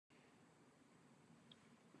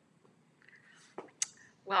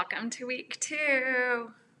Welcome to week 2.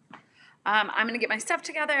 I'm going to get my stuff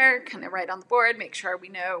together, kind of write on the board, make sure we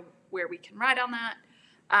know where we can write on that.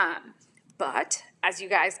 But as you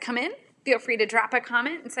guys come in, feel free to drop a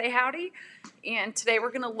comment and say howdy. And today we're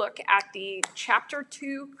going to look at the Chapter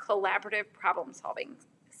 2 Collaborative Problem Solving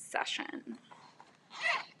session.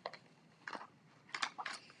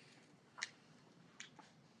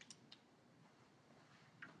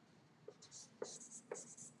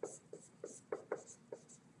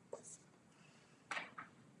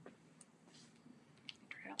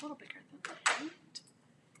 Try a little bigger than that.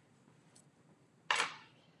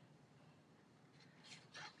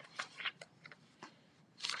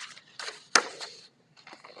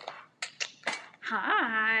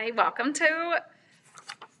 Hi, welcome to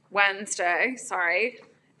Wednesday. Sorry,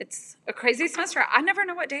 it's a crazy semester. I never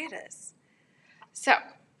know what day it is. So,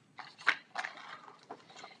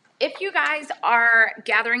 if you guys are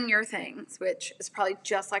gathering your things, which is probably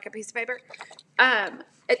just like a piece of paper,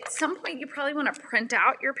 at some point you probably want to print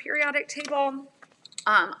out your periodic table.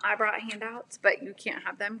 I brought handouts, but you can't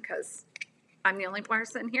have them because I'm the only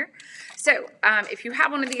person here. So, if you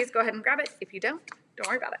have one of these, go ahead and grab it. If you don't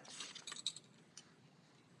worry about it.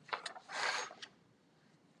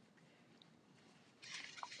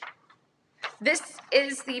 This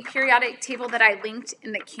is the periodic table that I linked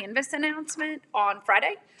in the Canvas announcement on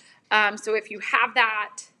Friday. So if you have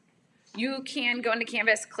that, you can go into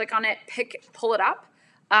Canvas, click on it, pull it up.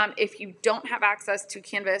 If you don't have access to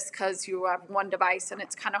Canvas because you have one device and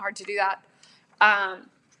it's kind of hard to do that,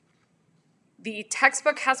 the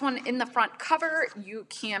textbook has one in the front cover. You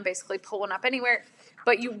can basically pull one up anywhere,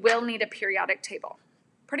 but you will need a periodic table.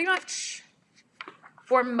 Pretty much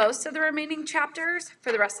for most of the remaining chapters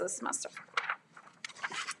for the rest of the semester.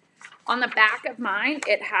 On the back of mine,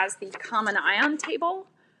 it has the common ion table,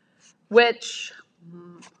 which,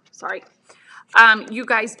 you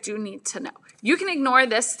guys do need to know. You can ignore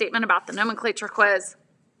this statement about the nomenclature quiz.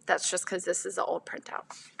 That's just because this is an old printout.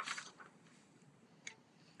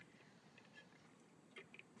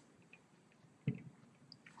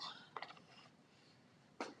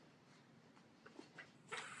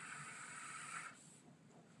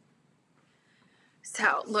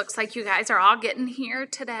 So, looks like you guys are all getting here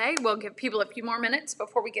today. We'll give people a few more minutes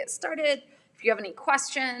before we get started. If you have any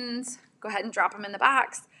questions, go ahead and drop them in the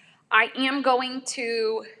box. I am going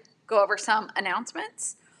to go over some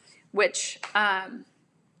announcements, which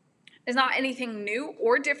is not anything new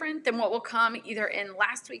or different than what will come either in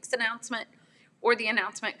last week's announcement or the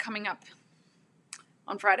announcement coming up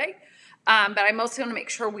on Friday. But I mostly want to make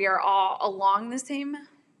sure we are all along the same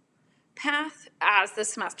path as the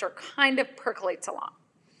semester kind of percolates along.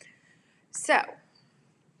 So,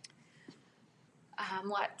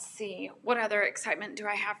 let's see. What other excitement do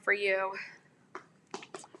I have for you?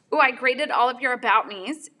 Oh, I graded all of your About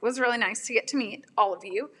Me's. It was really nice to get to meet all of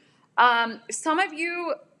you. Some of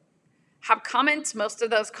you have comments. Most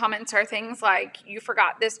of those comments are things like, you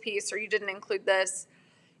forgot this piece or you didn't include this.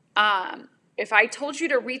 If I told you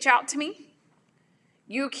to reach out to me,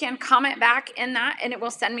 you can comment back in that and it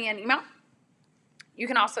will send me an email. You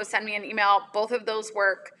can also send me an email. Both of those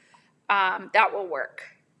work. That will work.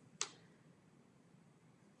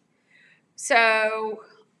 So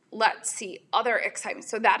let's see. Other excitement.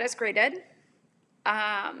 So that is graded.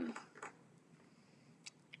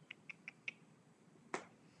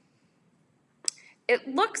 It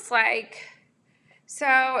looks like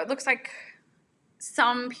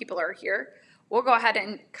some people are here. We'll go ahead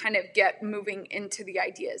and kind of get moving into the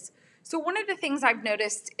ideas. So one of the things I've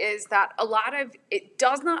noticed is that a lot of it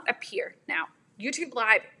does not appear. Now, YouTube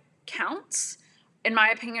Live counts, in my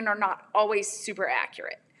opinion, are not always super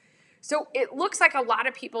accurate. So it looks like a lot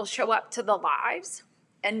of people show up to the lives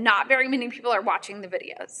and not very many people are watching the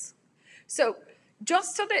videos. So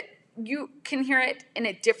just so that you can hear it in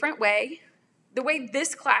a different way, the way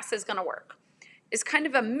this class is going to work is kind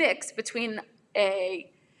of a mix between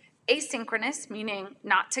asynchronous, meaning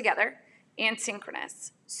not together, and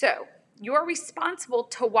synchronous. So you're responsible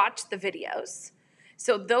to watch the videos.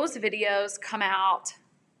 So those videos come out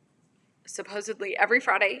supposedly every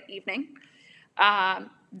Friday evening.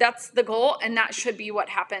 That's the goal, and that should be what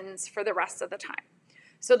happens for the rest of the time.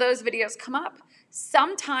 So those videos come up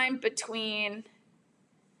sometime between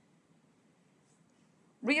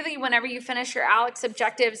really whenever you finish your ALEKS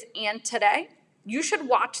objectives and today. You should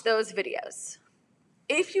watch those videos.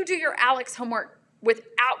 If you do your ALEKS homework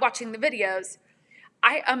without watching the videos,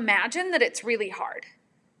 I imagine that it's really hard.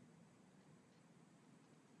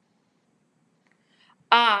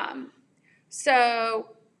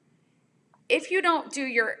 So if you don't do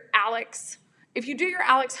your ALEKS, if you do your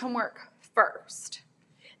ALEKS homework first,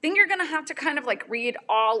 then you're going to have to kind of like read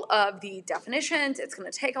all of the definitions. It's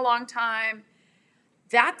going to take a long time.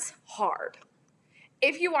 That's hard.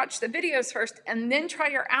 If you watch the videos first and then try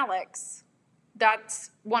your ALEKS,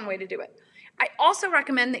 that's one way to do it. I also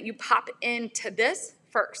recommend that you pop into this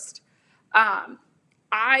first.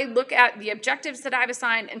 I look at the objectives that I've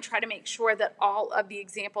assigned and try to make sure that all of the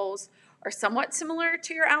examples are somewhat similar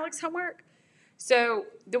to your ALEKS homework. So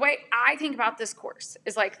the way I think about this course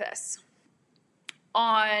is like this.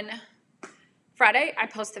 On Friday, I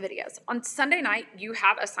post the videos. On Sunday night, you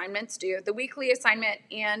have assignments due, the weekly assignment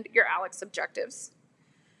and your ALEKS objectives.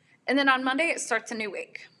 And then on Monday, it starts a new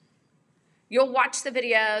week. You'll watch the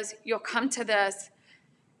videos, you'll come to this,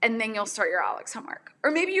 and then you'll start your ALEKS homework.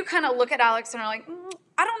 Or maybe you kind of look at ALEKS and are like,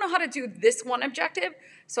 I don't know how to do this one objective,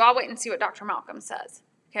 so I'll wait and see what Dr. Malcolm says,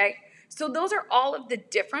 okay? So those are all of the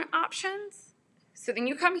different options. So then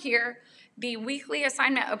you come here. The weekly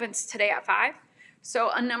assignment opens today at 5.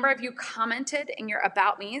 So a number of you commented in your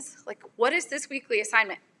About Me's, like, what is this weekly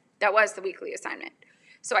assignment? That was the weekly assignment.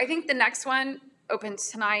 So I think the next one opens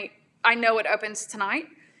tonight. I know it opens tonight.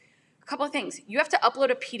 A couple of things. You have to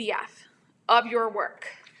upload a PDF of your work.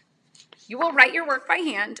 You will write your work by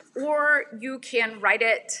hand, or you can write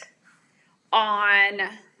it on,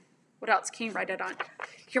 what else can you write it on?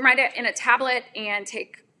 You can write it in a tablet and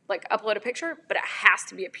upload a picture, but it has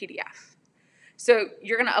to be a PDF. So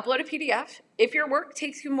you're going to upload a PDF. If your work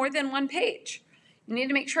takes you more than one page, you need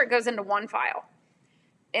to make sure it goes into one file.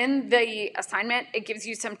 In the assignment, it gives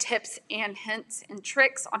you some tips and hints and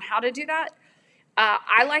tricks on how to do that.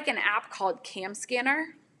 I like an app called CamScanner.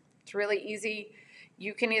 It's really easy.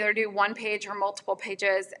 You can either do one page or multiple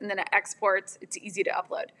pages, and then it exports. It's easy to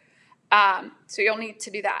upload. So you'll need to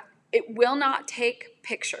do that. It will not take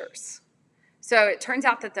pictures. So it turns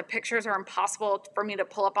out that the pictures are impossible for me to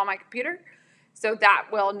pull up on my computer. So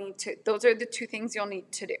those are the two things you'll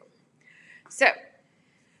need to do. So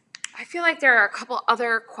I feel like there are a couple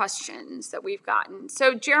other questions that we've gotten.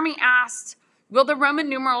 So Jeremy asked, will the Roman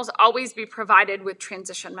numerals always be provided with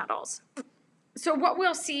transition metals? So what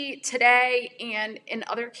we'll see today and in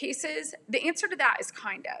other cases, the answer to that is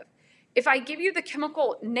kind of. If I give you the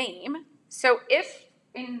chemical name, so if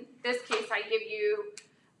in this case I give you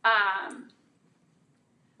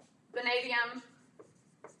vanadium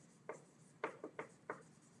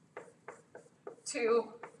 2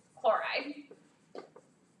 chloride,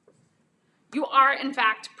 you are in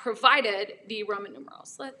fact provided the Roman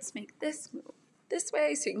numerals. Let's make this move this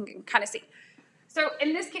way so you can kind of see. So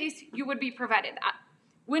in this case, you would be provided that.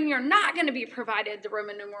 When you're not going to be provided the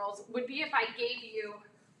Roman numerals would be if I gave you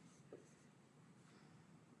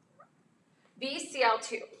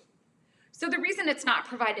VCl2. So the reason it's not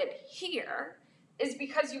provided here is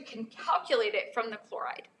because you can calculate it from the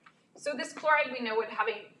chloride. So this chloride we know would have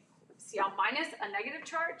a Cl minus, a negative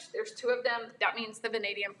charge. There's 2 of them. That means the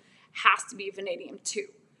vanadium has to be vanadium 2.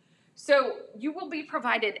 So you will be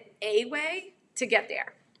provided a way to get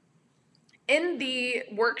there. In the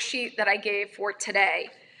worksheet that I gave for today,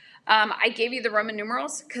 I gave you the Roman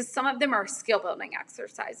numerals because some of them are skill building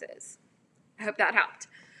exercises. I hope that helped.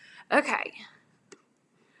 Okay.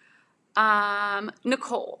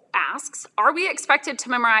 Nicole asks, are we expected to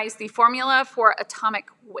memorize the formula for atomic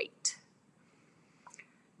weight?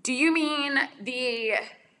 Do you mean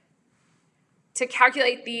to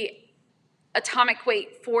calculate the atomic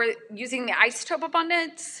weight for using the isotope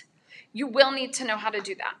abundance? You will need to know how to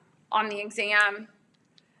do that on the exam.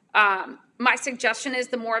 My suggestion is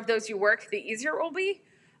the more of those you work, the easier it will be,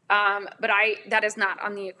 but that is not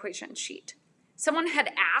on the equation sheet. Someone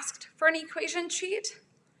had asked for an equation sheet.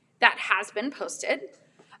 That has been posted.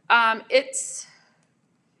 It's,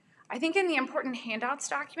 I think, in the important handouts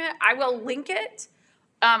document. I will link it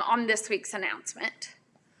on this week's announcement.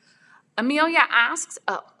 Amelia asks,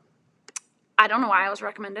 I don't know why I was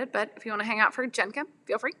recommended, but if you want to hang out for Gen Chem,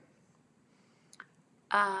 feel free.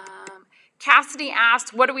 Cassidy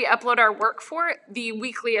asked, what do we upload our work for? The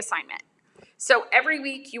weekly assignment. So every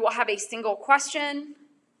week you will have a single question.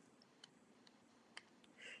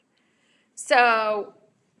 So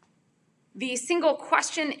the single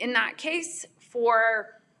question in that case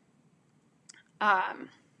for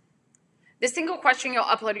the single question, you'll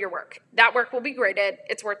upload your work. That work will be graded.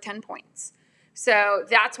 It's worth 10 points. So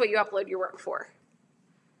that's what you upload your work for.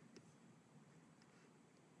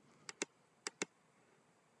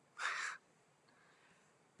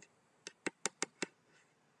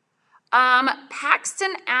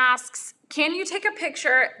 Paxton asks, can you take a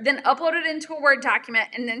picture, then upload it into a Word document,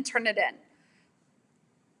 and then turn it in?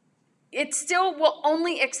 It still will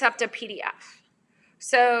only accept a PDF.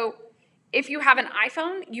 So if you have an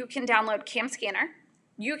iPhone, you can download CamScanner.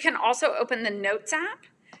 You can also open the Notes app.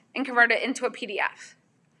 and convert it into a PDF.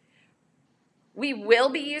 We will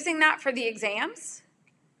be using that for the exams.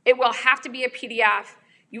 It will have to be a PDF.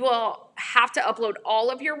 You will have to upload all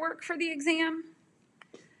of your work for the exam.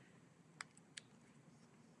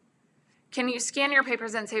 Can you scan your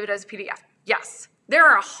papers and save it as a PDF? Yes. There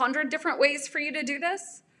are 100 different ways for you to do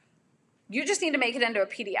this. You just need to make it into a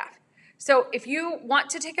PDF. So if you want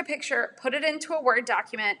to take a picture, put it into a Word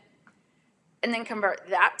document, and then convert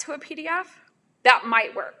that to a PDF, that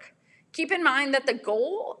might work. Keep in mind that the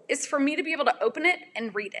goal is for me to be able to open it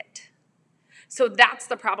and read it. So that's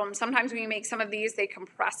the problem. Sometimes when you make some of these, they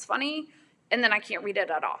compress funny, and then I can't read it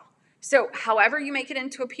at all. So however you make it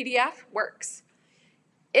into a PDF works.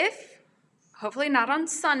 If, hopefully not on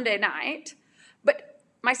Sunday night, but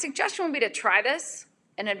my suggestion would be to try this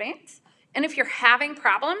in advance. And if you're having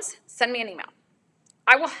problems, send me an email.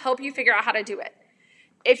 I will help you figure out how to do it.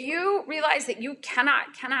 If you realize that you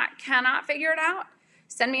cannot figure it out,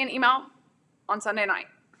 send me an email on Sunday night.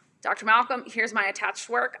 Dr. Malcolm, here's my attached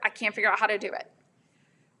work. I can't figure out how to do it.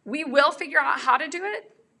 We will figure out how to do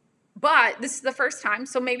it, but this is the first time,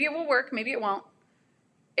 so maybe it will work, maybe it won't.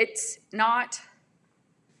 It's not,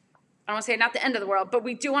 I don't want to say not the end of the world, but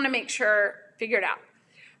we do want to make sure, figure it out.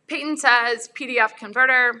 Peyton says PDF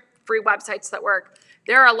converter, free websites that work.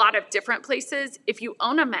 There are a lot of different places. If you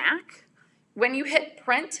own a Mac, when you hit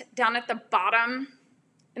print down at the bottom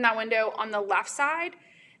in that window on the left side,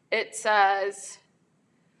 it says,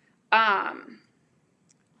 on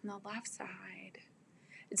the left side,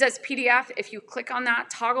 it says PDF. If you click on that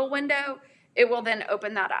toggle window, it will then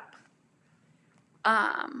open that up.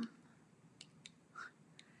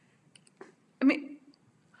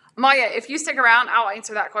 Maya, if you stick around, I'll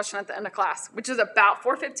answer that question at the end of class, which is about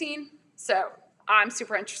 4:15. So I'm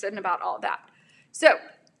super interested in about all of that. So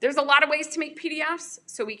there's a lot of ways to make PDFs,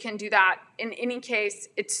 so we can do that. In any case,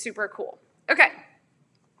 it's super cool. Okay.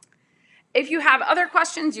 If you have other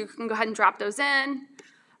questions, you can go ahead and drop those in.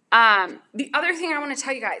 The other thing I want to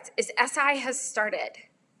tell you guys is SI has started.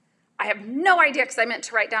 I have no idea because I meant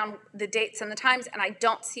to write down the dates and the times, and I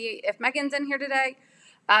don't see if Megan's in here today.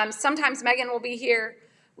 Sometimes Megan will be here.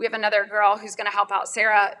 We have another girl who's going to help out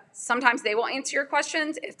Sarah. Sometimes they will answer your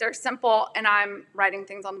questions if they're simple and I'm writing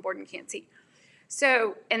things on the board and can't see.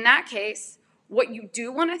 So in that case, what you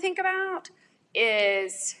do want to think about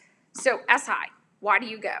is, so SI, why do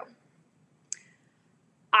you go?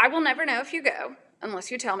 I will never know if you go unless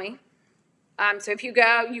you tell me. So if you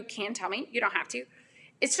go, you can tell me. You don't have to.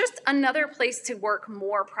 It's just another place to work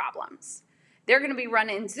more problems. They're going to be run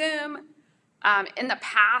in Zoom. In the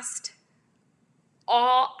past,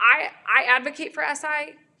 I advocate for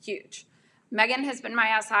SI, huge. Megan has been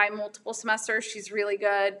my SI multiple semesters. She's really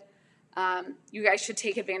good. You guys should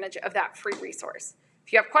take advantage of that free resource.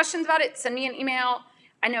 If you have questions about it, send me an email.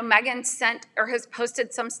 I know Megan sent or has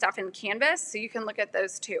posted some stuff in Canvas, so you can look at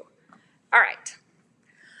those too. All right.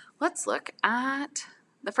 Let's look at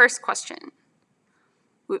the first question.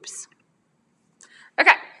 Whoops.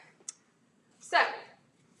 Okay. So,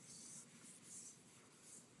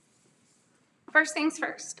 first things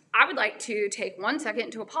first, I would like to take 1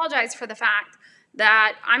 second to apologize for the fact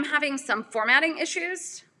that I'm having some formatting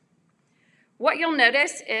issues. What you'll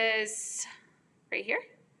notice is right here,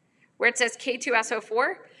 where it says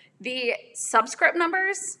K2SO4, the subscript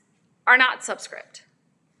numbers are not subscript.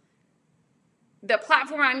 The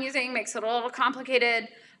platform I'm using makes it a little complicated,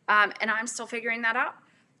 and I'm still figuring that out.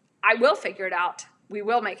 I will figure it out. We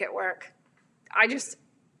will make it work. I just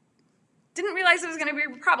didn't realize it was going to be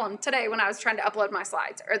a problem today when I was trying to upload my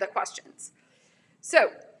slides or the questions.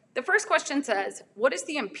 So the first question says, what is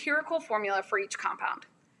the empirical formula for each compound?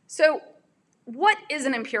 So what is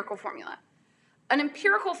an empirical formula? An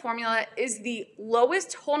empirical formula is the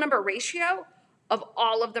lowest whole number ratio of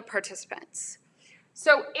all of the participants.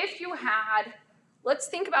 So if you had, let's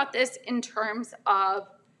think about this in terms of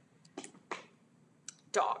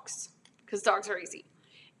dogs, because dogs are easy.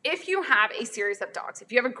 If you have a series of dogs,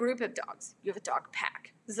 if you have a group of dogs, you have a dog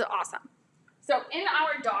pack. This is awesome. So in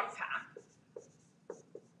our dog pack,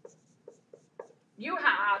 you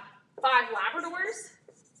have 5 Labradors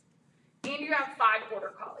and you have 5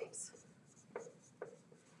 Border Collies.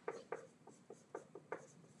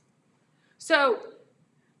 So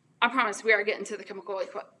I promise we are getting to the chemical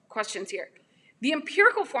questions here. The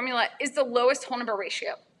empirical formula is the lowest whole number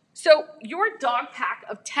ratio. So your dog pack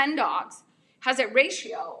of 10 dogs has a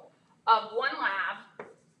ratio of 1 lab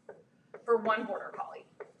for 1 Border Collie.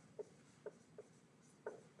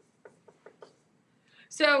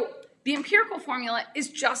 So the empirical formula is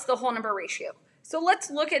just the whole number ratio. So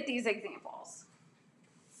let's look at these examples.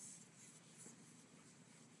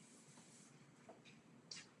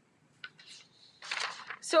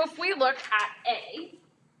 So if we look at A,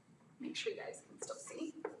 make sure you guys can still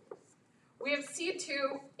see, we have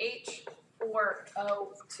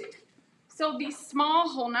C2H4O2. So these small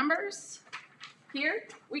whole numbers here,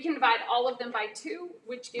 we can divide all of them by 2,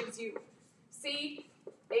 which gives you CH2O.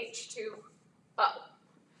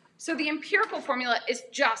 So the empirical formula is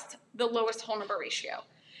just the lowest whole number ratio.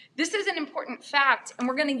 This is an important fact, and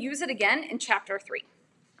we're going to use it again in chapter 3.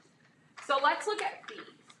 So let's look at B.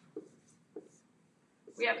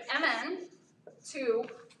 We have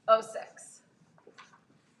Mn2O6.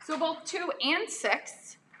 So both 2 and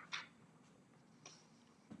 6,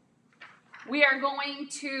 we are going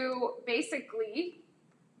to basically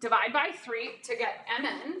divide by 3 to get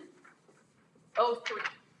MnO3.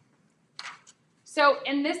 So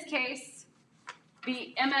in this case,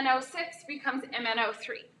 the MnO6 becomes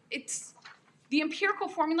MnO3. The empirical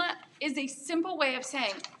formula is a simple way of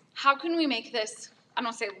saying, how can we make this, I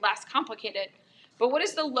don't say less complicated, but what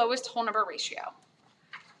is the lowest whole number ratio?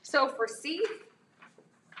 So for C,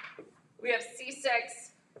 we have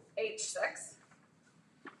C6H6.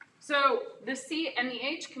 So the C and the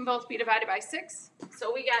H can both be divided by 6.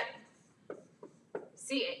 So we get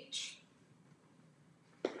CH.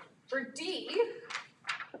 For D,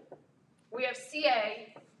 we have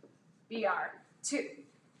CaBr2.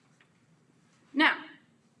 Now,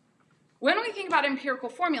 when we think about empirical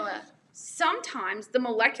formula, sometimes the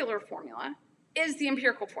molecular formula is the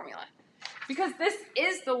empirical formula because this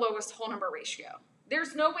is the lowest whole number ratio.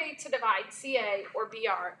 There's no way to divide Ca or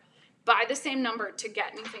Br by the same number to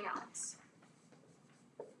get anything else.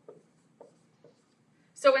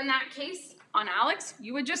 So in that case, on Alex,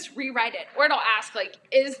 you would just rewrite it, or it'll ask, like,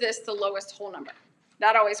 is this the lowest whole number?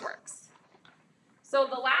 That always works. So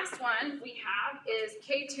the last one we have is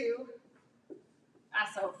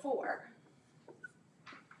K2SO4.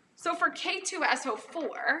 So for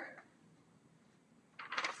K2SO4,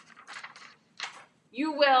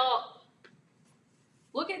 you will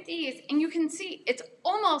look at these, and you can see it's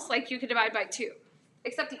almost like you could divide by 2,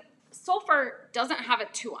 except the sulfur doesn't have a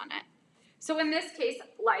 2 on it. So in this case,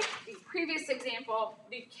 like the previous example,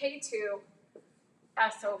 the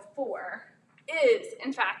K2SO4 is,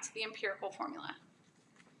 in fact, the empirical formula.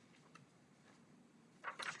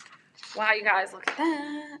 Wow, you guys, look at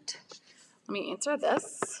that. Let me answer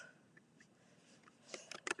this.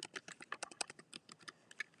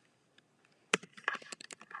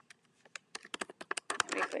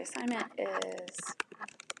 Weekly assignment is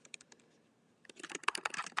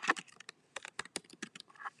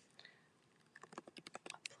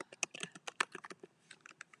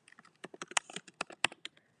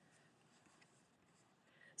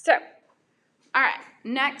so, all right,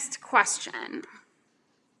 next question.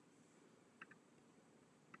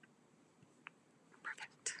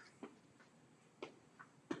 Perfect.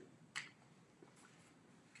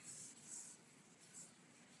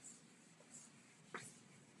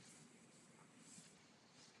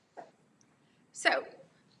 So,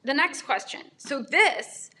 the next question. So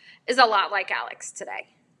this is a lot like Alex today.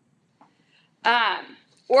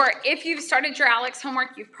 Or if you've started your Alex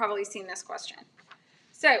homework, you've probably seen this question.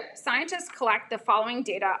 So scientists collect the following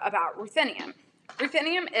data about ruthenium.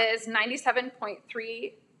 Ruthenium is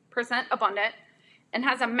 97.3% abundant and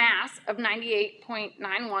has a mass of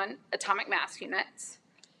 98.91 atomic mass units.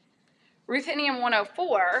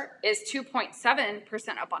 Ruthenium-104 is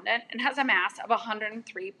 2.7% abundant and has a mass of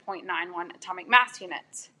 103.91 atomic mass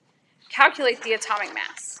units. Calculate the atomic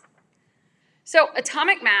mass. So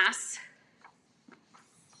atomic mass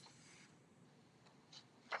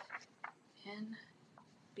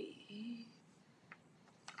NB.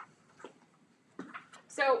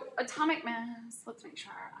 So atomic mass, let's make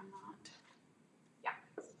sure I'm not, yeah.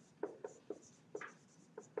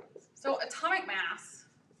 So atomic mass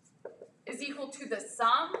is equal to the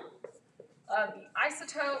sum of the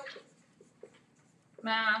isotope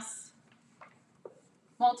mass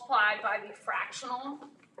multiplied by the fractional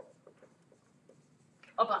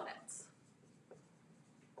abundance.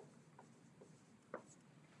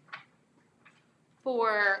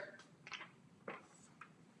 For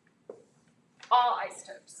all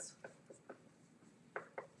isotopes.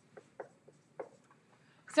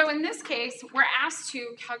 So in this case, we're asked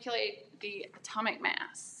to calculate the atomic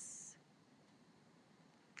mass.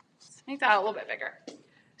 Let's make that a little bit bigger.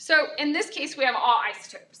 So in this case, we have all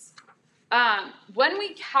isotopes. When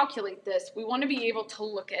we calculate this, we want to be able to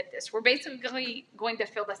look at this. We're basically going to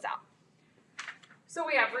fill this out. So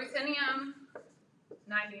we have ruthenium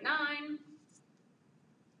 99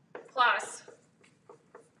 plus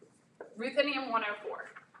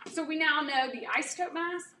ruthenium-104. So we now know the isotope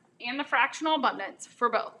mass and the fractional abundance for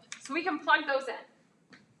both. So we can plug those in.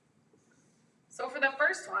 So for the first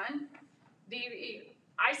first one, the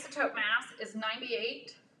isotope mass is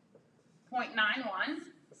 98.91,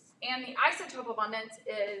 and the isotope abundance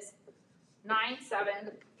is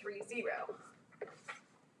 9730.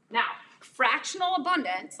 Now, fractional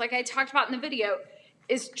abundance, like I talked about in the video,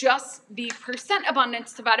 is just the percent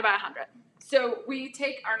abundance divided by 100. So we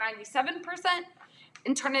take our 97%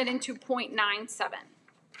 and turn it into 0.97.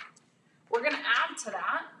 We're going to add to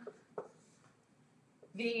that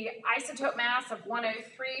the isotope mass of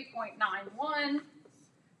 103.91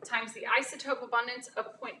 times the isotope abundance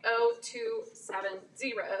of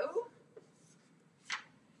 0.0270.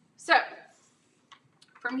 So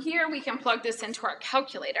from here, we can plug this into our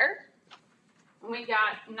calculator. We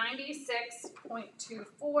got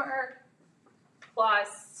 96.24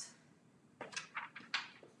 plus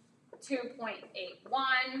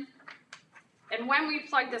 2.81. And when we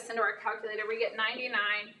plug this into our calculator, we get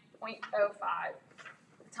 99.05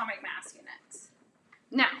 atomic mass units.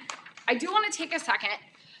 Now, I do want to take a second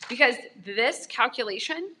because this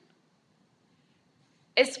calculation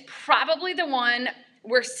is probably the one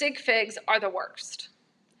where sig figs are the worst,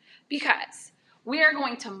 because we are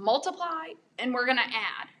going to multiply and we're going to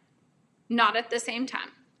add, not at the same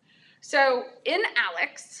time. So in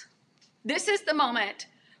ALEKS, this is the moment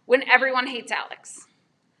when everyone hates ALEKS.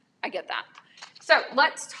 I get that. So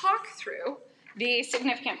let's talk through the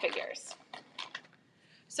significant figures.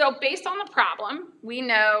 So based on the problem, we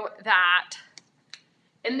know that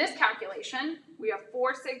in this calculation, we have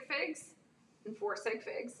 4 sig figs and 4 sig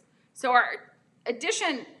figs. So our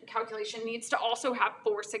addition calculation needs to also have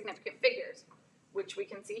 4 significant figures, which we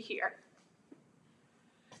can see here.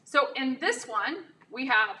 So in this one, we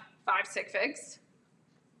have 5 sig figs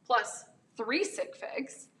plus 3 sig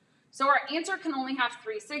figs. So our answer can only have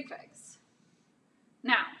 3 sig figs.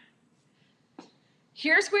 Now,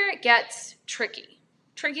 here's where it gets tricky.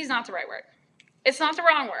 Tricky is not the right word. It's not the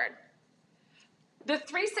wrong word. The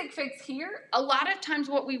 3 sig figs here, a lot of times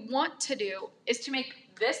what we want to do is to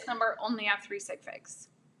make this number only have 3 sig figs.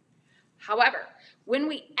 However, when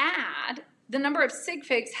we add, the number of sig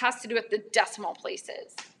figs has to do with the decimal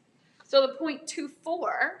places. So the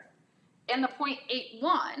 0.24 and the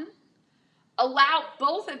 0.81 allow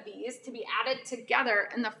both of these to be added together,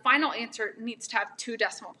 and the final answer needs to have 2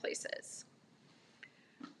 decimal places.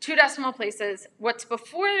 2 decimal places, what's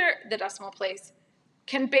before the decimal place,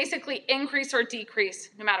 can basically increase or decrease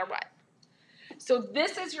no matter what. So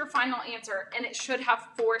this is your final answer, and it should have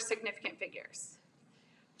 4 significant figures.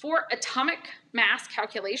 For atomic mass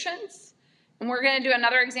calculations, and we're going to do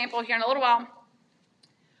another example here in a little while,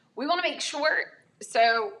 we want to make sure,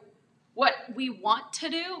 so what we want to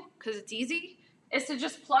do, because it's easy, is to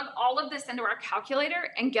just plug all of this into our calculator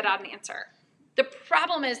and get out an answer. The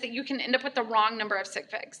problem is that you can end up with the wrong number of sig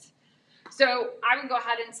figs. So I would go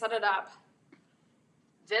ahead and set it up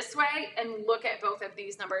this way and look at both of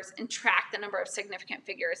these numbers and track the number of significant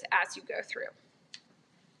figures as you go through.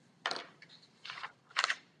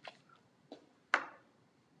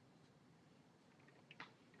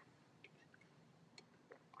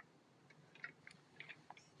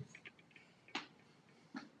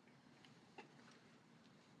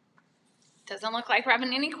 Doesn't look like we're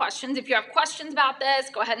having any questions. If you have questions about this,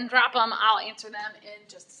 go ahead and drop them. I'll answer them in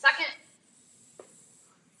just a second.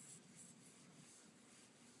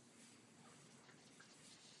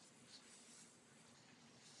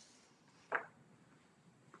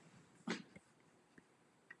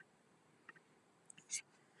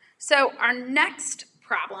 So our next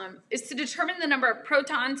problem is to determine the number of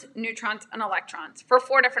protons, neutrons, and electrons for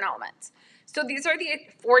 4 different elements. So these are the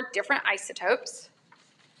 4 different isotopes.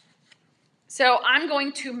 So I'm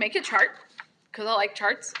going to make a chart, because I like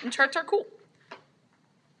charts, and charts are cool.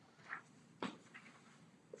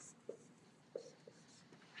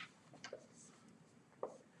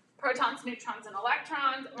 Protons, neutrons, and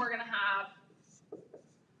electrons. We're going to have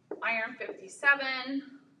iron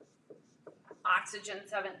 57, oxygen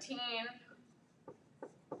 17,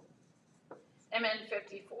 Mn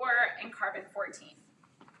 54, and carbon 14.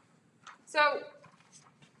 So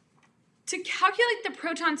to calculate the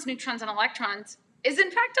protons, neutrons, and electrons is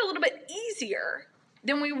in fact a little bit easier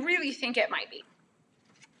than we really think it might be.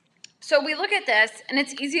 So we look at this, and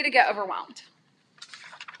it's easy to get overwhelmed.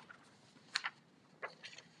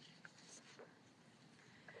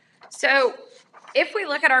 So if we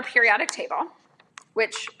look at our periodic table,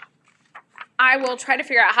 which I will try to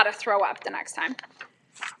figure out how to throw up the next time.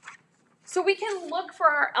 So we can look for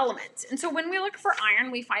our elements. And so when we look for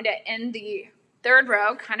iron, we find it in the 3rd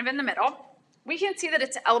row, kind of in the middle. We can see that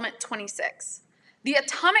it's element 26. The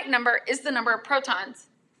atomic number is the number of protons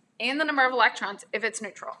and the number of electrons if it's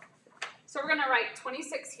neutral. So we're going to write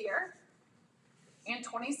 26 here. and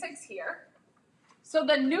 26 here. So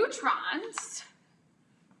the neutrons,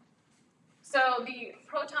 so the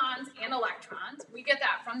protons and electrons, we get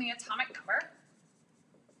that from the atomic number.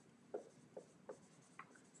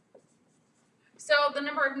 So the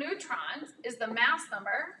number of neutrons is the mass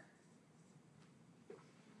number.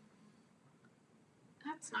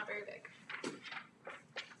 That's not very big.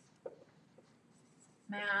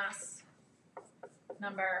 Mass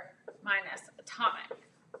number minus atomic.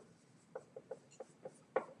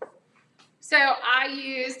 So I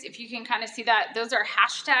used, if you can kind of see that, those are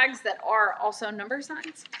hashtags that are also number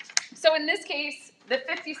signs. So in this case, the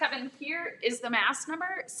 57 here is the mass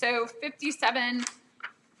number. So 57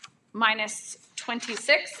 minus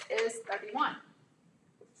 26 is 31.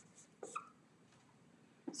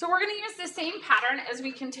 So we're going to use the same pattern as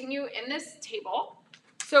we continue in this table.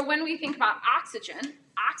 So when we think about oxygen,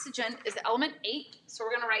 oxygen is element 8. So we're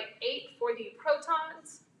going to write 8 for the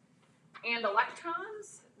protons and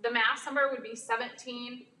electrons. The mass number would be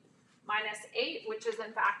 17 minus 8, which is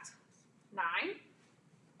in fact 9.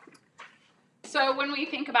 So when we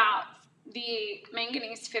think about the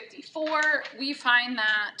manganese 54, we find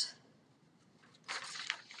that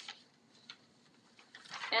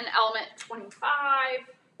in element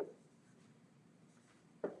 25,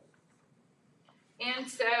 and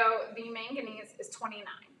so the manganese is 29.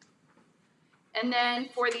 And then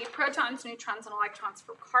for the protons, neutrons, and electrons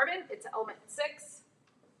for carbon, it's element 6.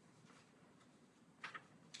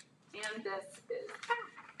 And this is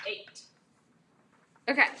 8.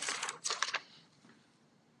 Okay.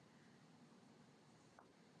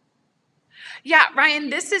 Yeah, Ryan,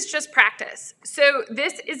 this is just practice. So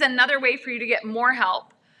this is another way for you to get more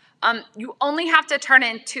help. You only have to turn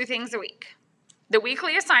in 2 things a week. The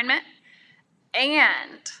weekly assignment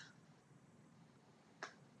and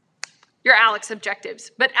your ALEKS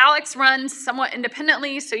objectives. But ALEKS runs somewhat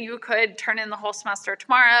independently, so you could turn in the whole semester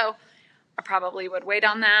tomorrow. I probably would wait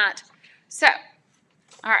on that. So,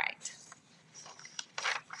 all right.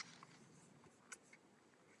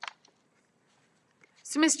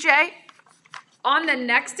 So, Ms. J, on the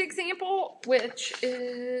next example, which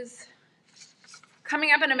is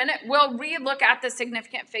coming up in a minute, we'll re-look at the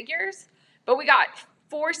significant figures, but we got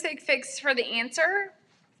 4 sig figs for the answer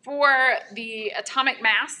for the atomic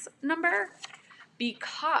mass number,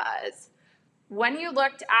 because when you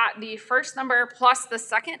looked at the first number plus the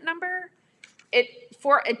second number,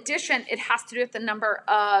 for addition, it has to do with the number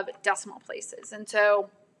of decimal places. And so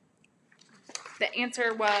the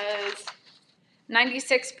answer was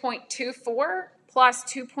 96.24 plus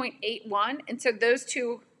 2.81. And so those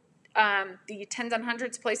two, the tens and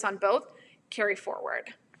hundreds place on both, carry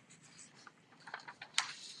forward.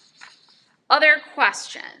 Other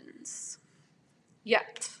questions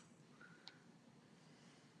yet?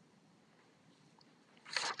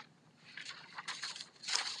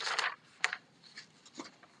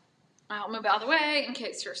 I'll move out of the way in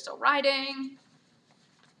case you're still writing.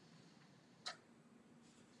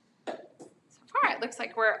 So far, it looks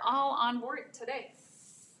like we're all on board today.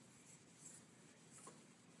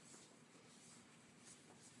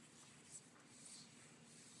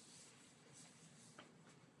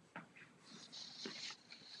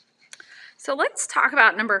 So let's talk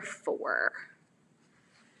about number 4.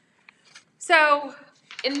 So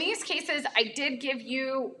in these cases, I did give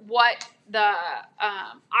you what the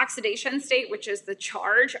oxidation state, which is the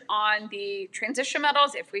charge on the transition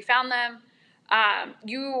metals, if we found them.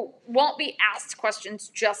 You won't be asked questions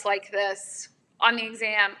just like this on the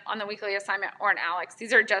exam, on the weekly assignment, or in ALEKS.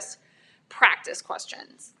 These are just practice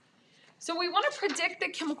questions. So we want to predict the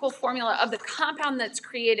chemical formula of the compound that's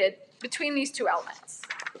created between these 2 elements.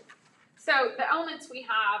 So the elements we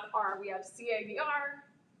have are, we have CaBr,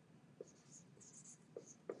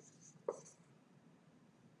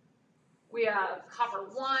 we have copper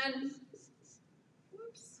 1,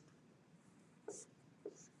 oops,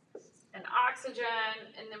 and oxygen,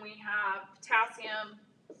 and then we have potassium,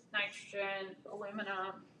 nitrogen,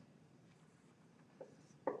 aluminum,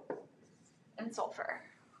 and sulfur.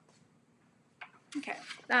 Okay,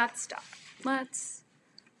 that's done. Let's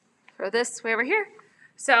throw this way over here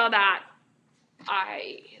so that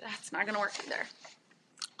that's not going to work either.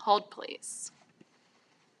 Hold, please.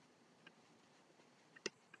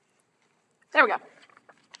 There we go.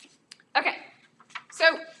 Okay, so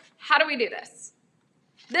how do we do this?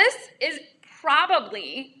 This is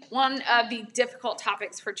probably one of the difficult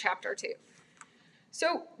topics for Chapter 2.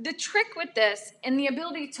 So the trick with this and the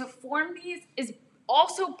ability to form these is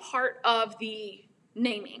also part of the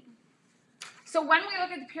naming. So when we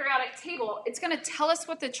look at the periodic table, it's going to tell us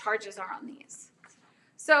what the charges are on these.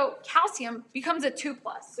 So calcium becomes a 2+.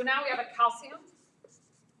 So now we have a calcium.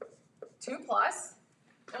 2 plus,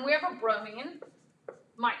 and we have a bromine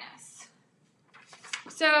minus.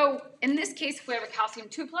 So in this case, if we have a calcium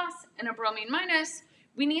 2 plus and a bromine minus,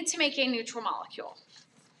 we need to make a neutral molecule.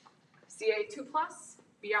 Ca2 plus,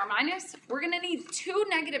 Br minus. We're going to need 2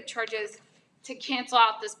 negative charges to cancel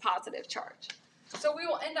out this positive charge. So we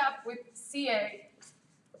will end up with CaBr2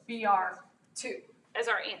 as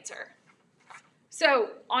our answer. So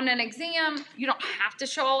on an exam, you don't have to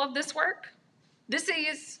show all of this work. This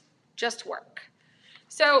is just work.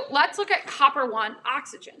 So let's look at copper 1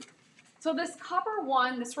 oxygen. So this copper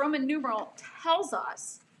 1, this Roman numeral, tells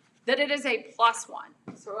us that it is a +1.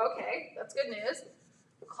 So okay, that's good news.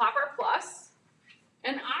 Copper plus,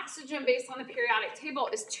 and oxygen based on the periodic table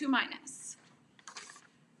is 2 minus.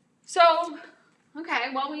 So,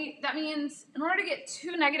 okay, well that means in order to get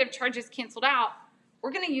 2 negative charges canceled out,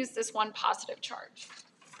 we're going to use this 1 positive charge.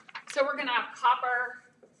 So we're going to have copper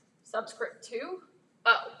subscript 2,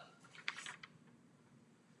 O.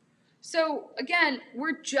 So again,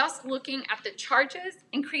 we're just looking at the charges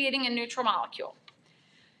and creating a neutral molecule.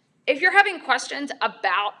 If you're having questions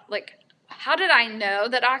about, like, how did I know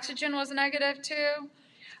that oxygen was negative 2?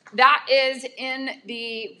 That is in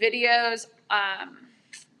the videos,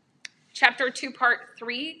 chapter 2, part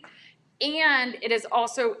 3, and it is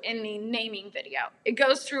also in the naming video. It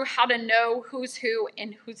goes through how to know who's who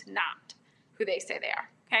and who's not who they say they are,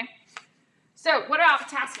 okay? So what about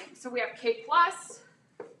potassium? So we have K plus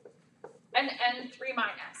and N3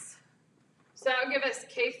 minus. So that'll give us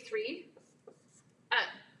K3N.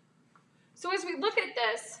 So as we look at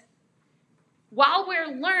this, while we're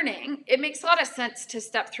learning, it makes a lot of sense to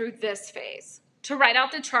step through this phase, to write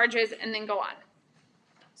out the charges and then go on.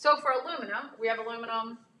 So for aluminum, we have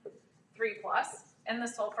aluminum 3 plus and the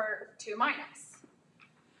sulfur 2 minus.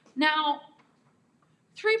 Now,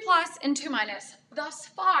 3 plus and 2 minus, thus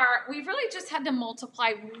far, we've really just had to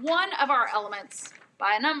multiply one of our elements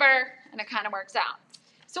by a number, and it kind of works out.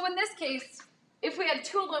 So in this case, if we had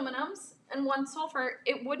 2 aluminums and 1 sulfur,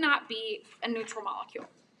 it would not be a neutral molecule.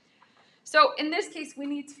 So in this case, we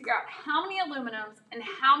need to figure out how many aluminums and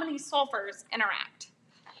how many sulfurs interact.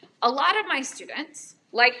 A lot of my students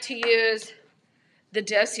like to use the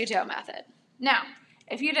do-si-do method. Now,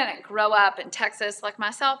 if you didn't grow up in Texas like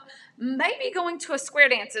myself, maybe going to a square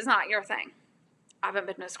dance is not your thing. I haven't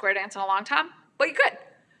been to a square dance in a long time, but you could.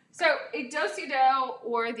 So a do-si-do,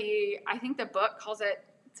 or I think the book calls it,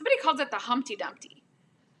 somebody calls it the Humpty Dumpty.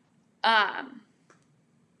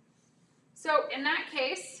 So in that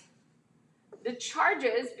case, the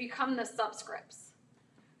charges become the subscripts.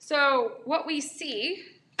 So what we see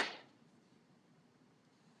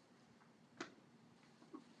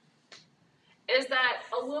is that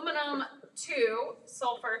aluminum 2,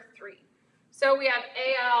 sulfur 3. So we have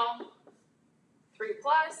Al 3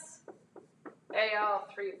 plus, Al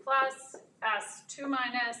 3 plus, S2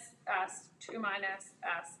 minus, S2 minus,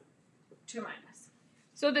 S2 minus.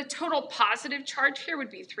 So the total positive charge here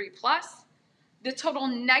would be 3 plus. The total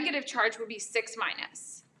negative charge would be 6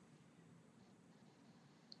 minus.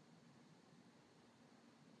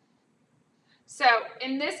 So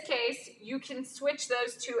in this case, you can switch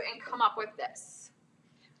those two and come up with this.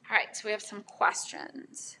 All right, so we have some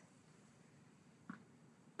questions.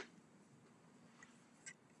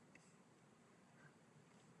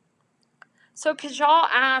 So Kajal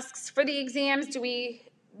asks, for the exams, do we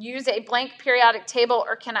use a blank periodic table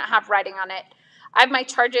or can it have writing on it? I have my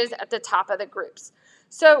charges at the top of the groups.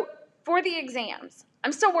 So for the exams,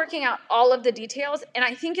 I'm still working out all of the details, and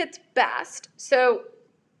I think it's best. So,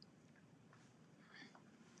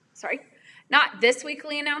 sorry, not this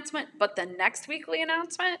weekly announcement, but the next weekly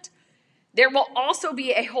announcement, there will also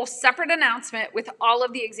be a whole separate announcement with all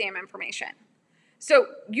of the exam information. So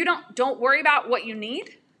you don't worry about what you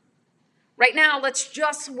need. Right now, let's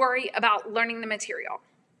just worry about learning the material.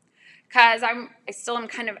 Because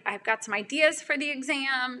I've got some ideas for the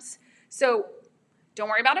exams, so don't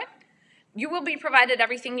worry about it. You will be provided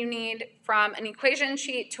everything you need, from an equation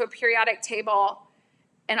sheet to a periodic table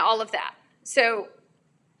and all of that. So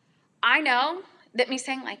I know that me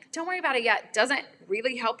saying, like, don't worry about it yet doesn't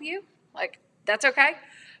really help you. Like, that's okay.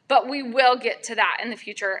 But we will get to that in the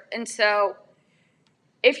future. And so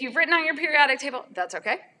if you've written on your periodic table, that's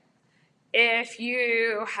okay. If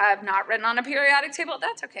you have not written on a periodic table,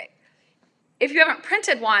 that's okay. If you haven't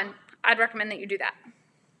printed one, I'd recommend that you do that.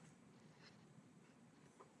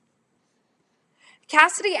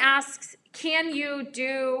 Cassidy asks, can you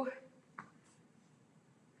do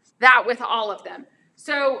that with all of them?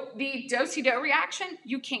 So the do-si-do reaction,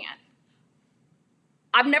 you can.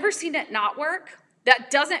 I've never seen it not work.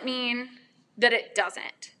 That doesn't mean that it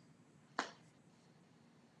doesn't.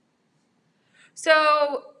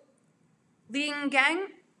 So Ling Gang.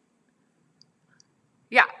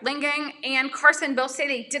 Yeah, Ling Gang and Carson both say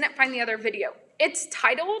they didn't find the other video. It's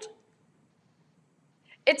titled,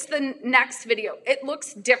 it's the next video. It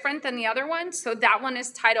looks different than the other one. So that one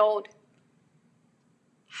is titled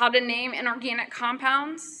How to Name Inorganic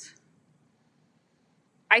Compounds,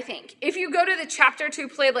 I think. If you go to the chapter 2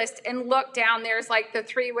 playlist and look down, there's like the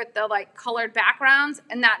 3 with the like colored backgrounds,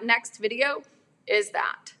 and that next video is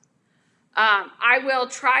that. I will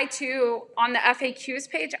try to, on the FAQs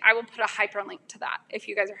page, I will put a hyperlink to that if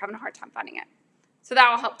you guys are having a hard time finding it. So that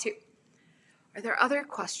will help too. Are there other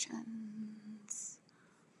questions?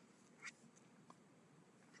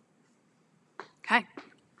 Okay.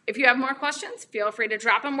 If you have more questions, feel free to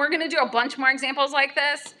drop them. We're going to do a bunch more examples like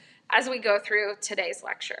this as we go through today's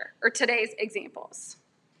lecture, or today's examples.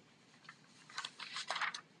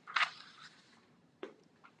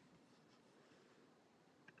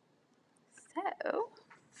 So,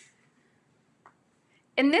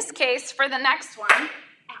 in this case, for the next one,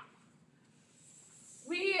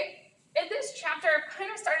 we, in this chapter,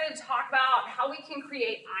 kind of started to talk about how we can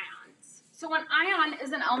create ions. So an ion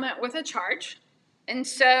is an element with a charge. And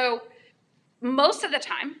so most of the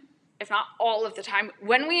time, if not all of the time,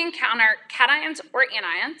 when we encounter cations or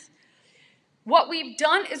anions, what we've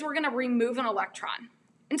done is we're going to remove an electron.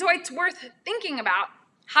 And so it's worth thinking about,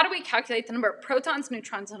 how do we calculate the number of protons,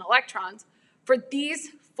 neutrons, and electrons for these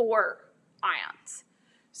 4 ions?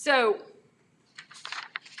 So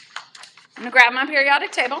I'm going to grab my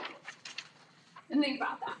periodic table and think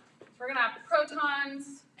about that. We're going to have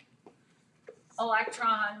protons,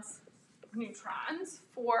 electrons, neutrons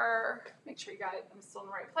for, make sure you got it, I'm still in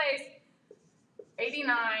the right place,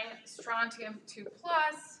 89 strontium 2+,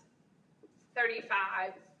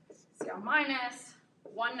 35 Cl-,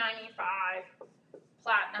 195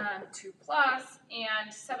 platinum 2+,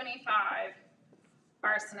 and 75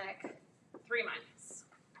 arsenic 3-.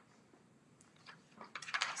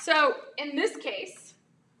 So in this case,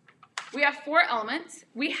 we have 4 elements.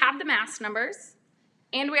 We have the mass numbers,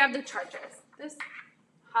 and we have the charges. This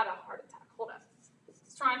had a heart attack. Hold up.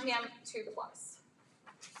 Strontium 2+.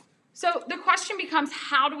 So the question becomes,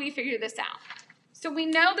 how do we figure this out? So we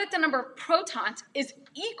know that the number of protons is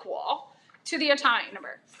equal to the atomic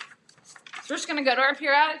number. So we're just going to go to our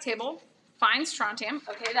periodic table, find strontium.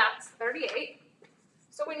 Okay, that's 38.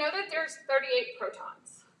 So we know that there's 38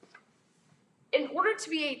 protons. In order to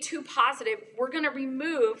be a 2 positive, we're going to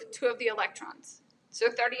remove 2 of the electrons. So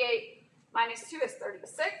 38 minus 2 is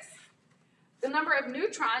 36. The number of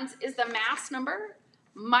neutrons is the mass number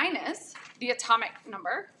minus the atomic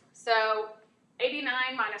number. So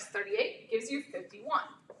 89 minus 38 gives you 51.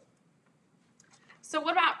 So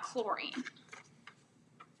what about chlorine?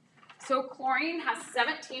 So chlorine has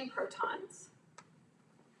 17 protons.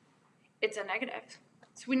 It's a negative.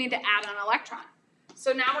 So we need to add an electron.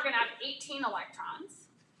 So now we're going to have 18 electrons.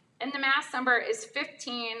 And the mass number is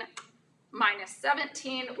 15 minus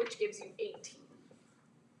 17, which gives you 18.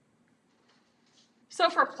 So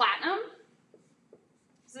for platinum,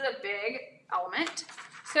 this is a big element.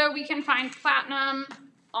 So we can find platinum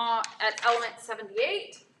at element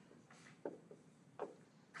 78.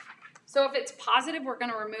 So if it's positive, we're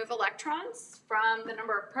going to remove electrons from the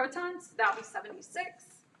number of protons. That'll be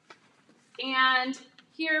 76. And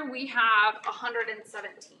here we have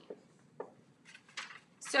 117.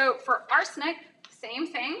 So for arsenic, same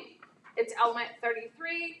thing. It's element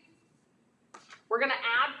 33. We're going to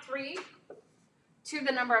add 3 to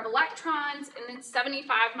the number of electrons, and then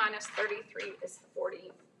 75 minus 33 is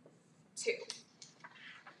 42.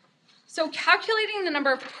 So calculating the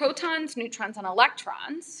number of protons, neutrons, and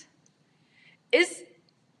electrons is,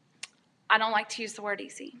 I don't like to use the word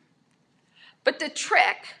easy, but the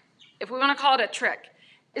trick, if we want to call it a trick,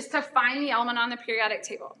 is to find the element on the periodic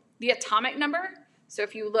table. The atomic number, so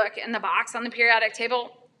if you look in the box on the periodic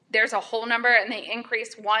table, there's a whole number and they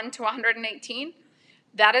increase 1 to 118.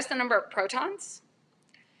 That is the number of protons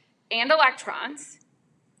and electrons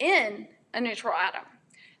in a neutral atom.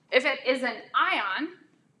 If it is an ion,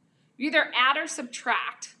 you either add or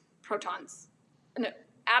subtract protons. No,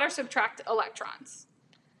 add or subtract electrons.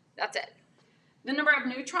 That's it. The number of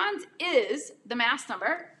neutrons is the mass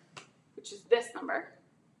number, which is this number,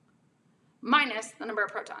 minus the number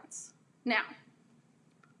of protons. Now,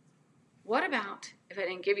 what about if I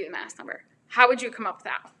didn't give you the mass number? How would you come up with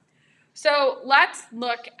that? So let's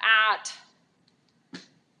look at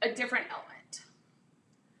a different element.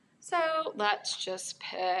 So let's just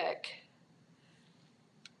pick,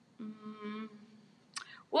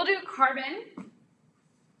 we'll do carbon.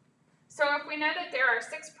 So if we know that there are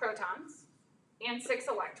 6 protons and 6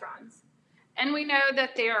 electrons, and we know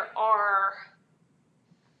that there are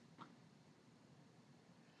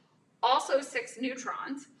also 6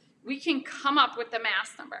 neutrons, we can come up with the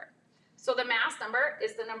mass number. So the mass number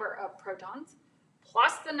is the number of protons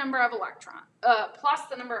plus the number of plus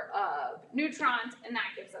the number of neutrons, and that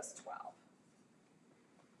gives us 12.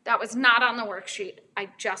 That was not on the worksheet. I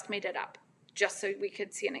just made it up, just so we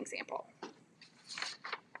could see an example.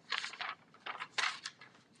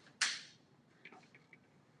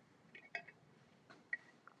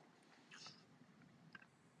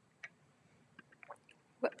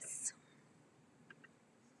 Whoops.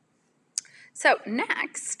 So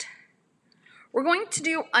next, we're going to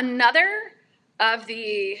do another of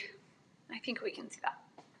the, I think we can see that.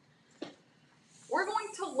 We're going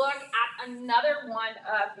to look at another one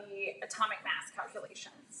of the atomic mass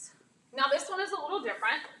calculations. Now this one is a little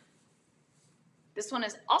different. This one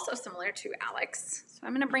is also similar to Alex, so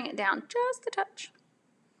I'm going to bring it down just a touch.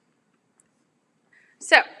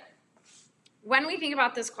 So, when we think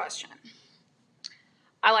about this question,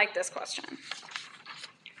 I like this question.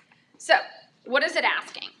 So, what is it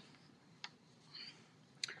asking?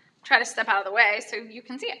 Try to step out of the way so you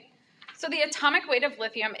can see it. So the atomic weight of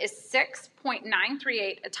lithium is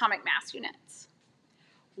 6.938 atomic mass units.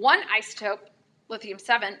 One isotope,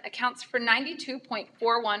 lithium-7, accounts for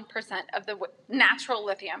 92.41% of the natural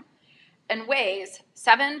lithium and weighs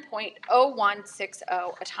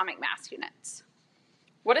 7.0160 atomic mass units.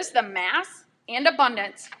 What is the mass and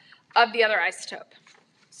abundance of the other isotope?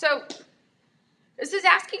 So this is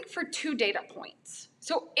asking for 2 data points.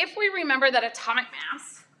 So if we remember that atomic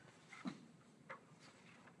mass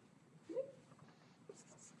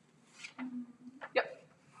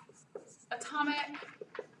atomic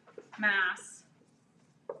mass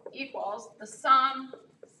equals the sum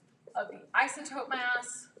of the isotope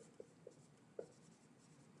mass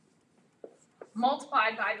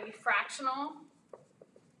multiplied by the fractional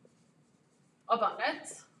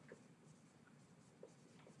abundance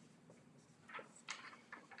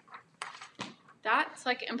that's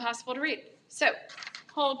like impossible to read. So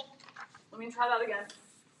hold, let me try that again.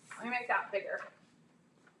 Let me make that bigger.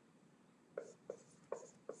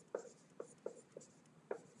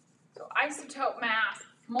 Isotope mass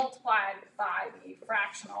multiplied by the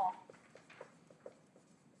fractional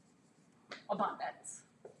abundance.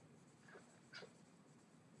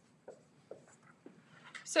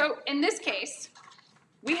 So in this case,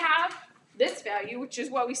 we have this value, which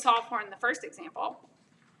is what we saw for in the first example,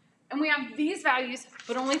 and we have these values,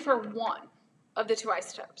 but only for one of the 2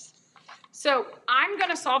 isotopes. So I'm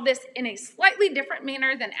going to solve this in a slightly different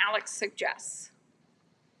manner than Alex suggests.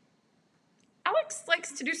 Alex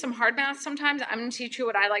likes to do some hard math sometimes. I'm going to teach you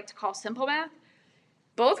what I like to call simple math.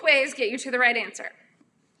 Both ways get you to the right answer.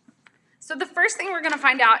 So the first thing we're going to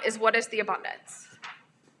find out is what is the abundance.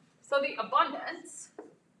 So the abundance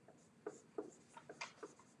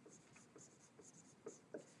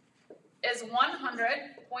is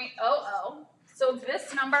 100.00. So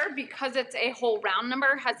this number, because it's a whole round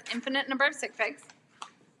number, has infinite number of sig figs,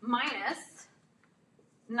 minus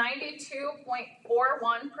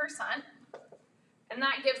 92.41%. And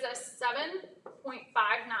that gives us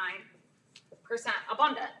 7.59%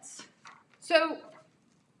 abundance. So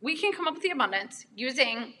we can come up with the abundance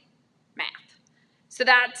using math. So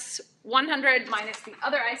that's 100 minus the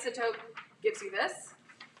other isotope gives you this.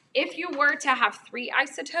 If you were to have 3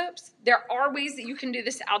 isotopes, there are ways that you can do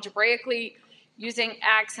this algebraically using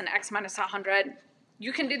x and x minus 100.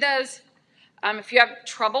 You can do those. If you have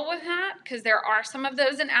trouble with that, because there are some of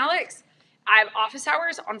those in Alex, I have office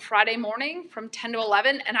hours on Friday morning from 10 to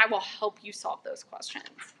 11, and I will help you solve those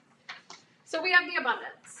questions. So we have the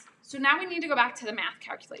abundance. So now we need to go back to the math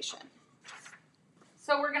calculation.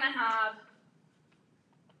 So we're going to have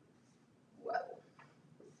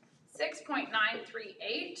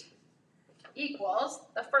 6.938 equals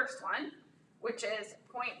the first one, which is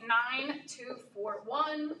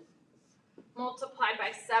 0.9241 multiplied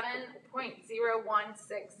by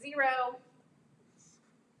 7.0160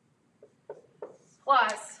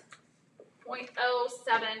 plus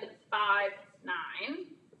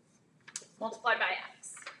 0.0759 multiplied by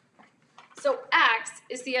x. So x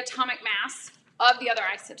is the atomic mass of the other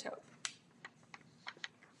isotope.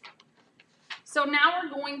 So now we're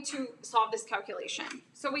going to solve this calculation.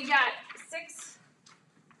 So we get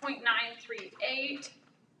 6.938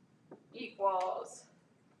 equals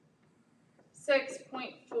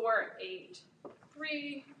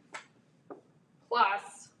 6.483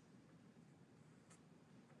 plus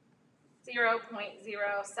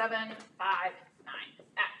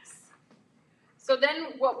 0.0759x. So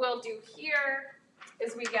then what we'll do here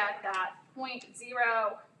is we get that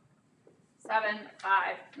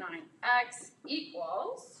 0.0759x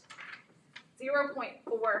equals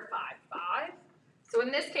 0.455. So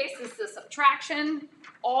in this case, this is subtraction,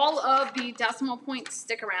 all of the decimal points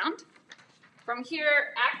stick around. From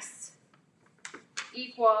here, x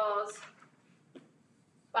equals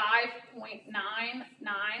 5.99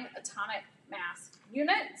 atomic mass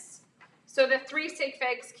units. So the 3 sig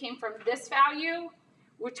figs came from this value,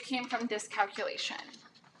 which came from this calculation.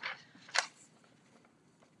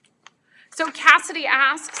 So Cassidy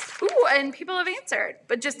asks, ooh, and people have answered,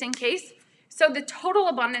 but just in case. So the total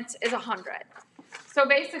abundance is 100. So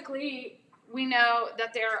basically, we know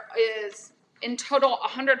that there is, in total,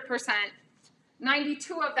 100%,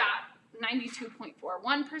 92 of that,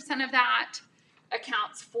 92.41% of that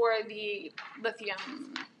accounts for the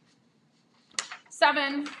lithium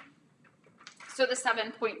 7. So the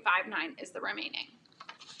 7.59 is the remaining.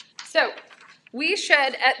 So we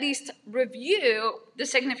should at least review the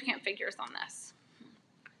significant figures on this.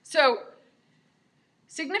 So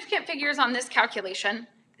significant figures on this calculation,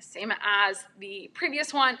 the same as the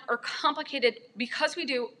previous one, are complicated because we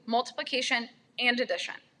do multiplication and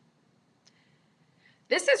addition.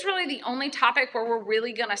 This is really the only topic where we're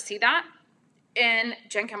really going to see that in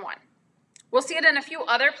Gen Chem 1. We'll see it in a few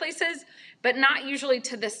other places, but not usually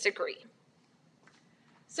to this degree.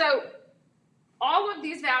 So all of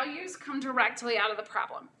these values come directly out of the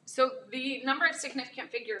problem. So the number of significant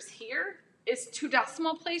figures here is 2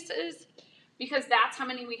 decimal places because that's how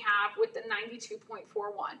many we have with the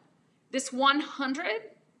 92.41. This 100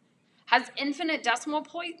 has infinite decimal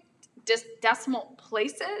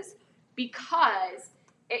places because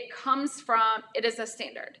it comes from, it is a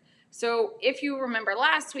standard. So if you remember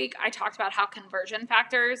last week, I talked about how conversion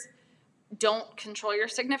factors don't control your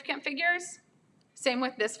significant figures. Same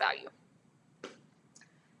with this value.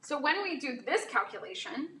 So when we do this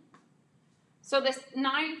calculation, so this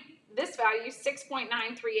value,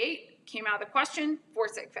 6.938, came out of the question, 4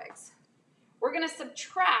 sig figs. We're going to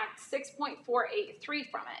subtract 6.483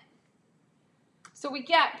 from it. So we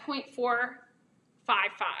get 0.455,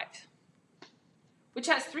 which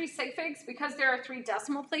has 3 sig figs because there are 3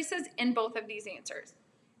 decimal places in both of these answers.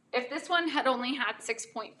 If this one had only had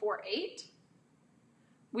 6.48,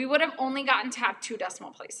 we would have only gotten to have 2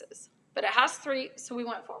 decimal places. But it has 3, so we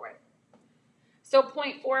went forward. So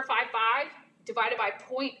 0.455 divided by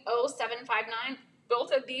 0.0759,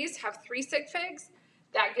 both of these have 3 sig figs.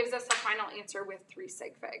 That gives us a final answer with 3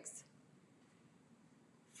 sig figs.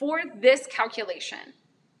 For this calculation,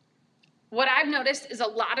 what I've noticed is a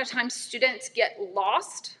lot of times students get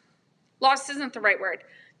lost. Lost isn't the right word.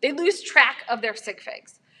 They lose track of their sig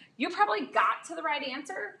figs. You probably got to the right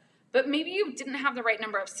answer, but maybe you didn't have the right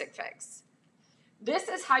number of sig figs. This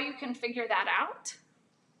is how you can figure that out.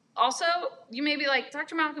 Also, you may be like,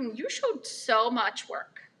 Dr. Malcolm, you showed so much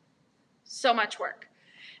work. So much work.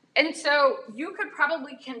 And so you could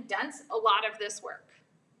probably condense a lot of this work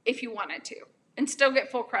if you wanted to and still get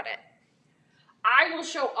full credit. I will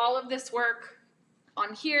show all of this work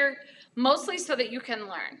on here, mostly so that you can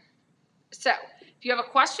learn. So if you have a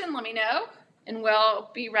question, let me know, and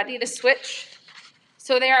we'll be ready to switch.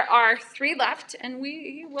 So there are 3 left, and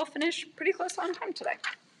we will finish pretty close on time today.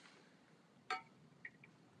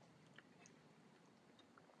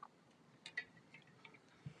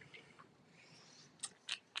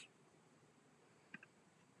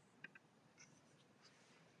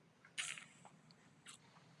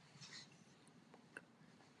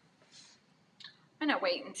 I'm going to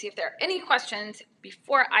wait and see if there are any questions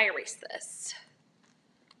before I erase this.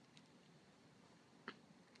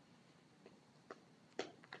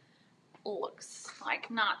 Looks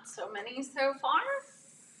like not so many so far.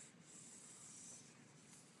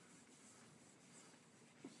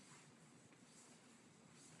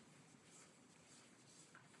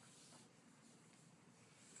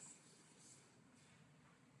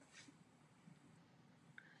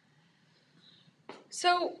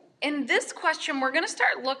 So in this question, we're going to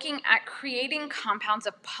start looking at creating compounds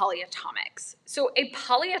of polyatomics. So a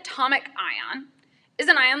polyatomic ion is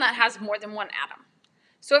an ion that has more than one atom.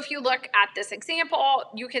 So if you look at this example,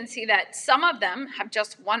 you can see that some of them have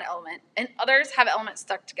just one element and others have elements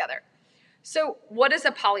stuck together. So what is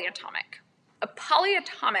a polyatomic? A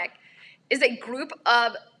polyatomic is a group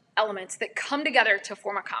of elements that come together to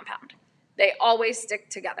form a compound. They always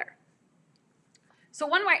stick together. So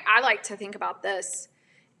one way I like to think about this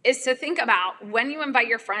is to think about when you invite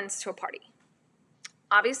your friends to a party.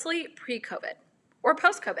 Obviously pre-COVID or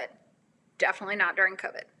post-COVID. Definitely not during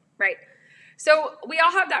COVID, right? So we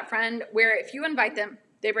all have that friend where if you invite them,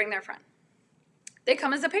 they bring their friend. They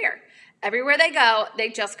come as a pair. Everywhere they go, they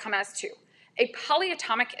just come as 2. A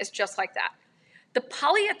polyatomic is just like that. The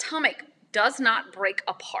polyatomic does not break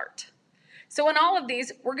apart. So in all of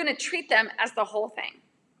these, we're going to treat them as the whole thing.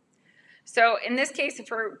 So in this case, if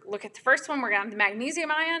we look at the first one, we're going to have the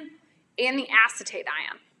magnesium ion and the acetate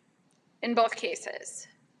ion in both cases.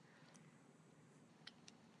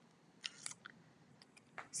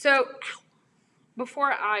 So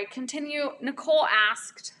before I continue, Nicole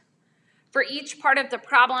asked, for each part of the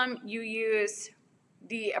problem, you use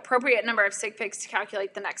the appropriate number of sig figs to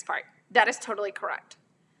calculate the next part. That is totally correct.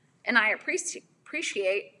 And I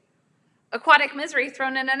appreciate aquatic misery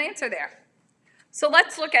thrown in an answer there. So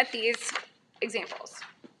let's look at these examples.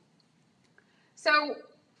 So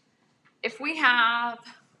if we have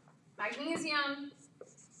magnesium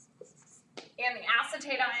and the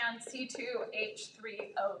acetate ion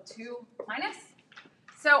C2H3O2 minus.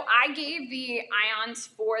 So I gave the ions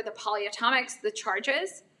for the polyatomics, the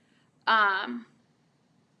charges,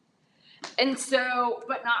 and so,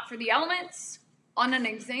 but not for the elements. On an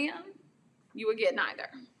exam, you would get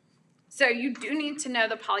neither. So you do need to know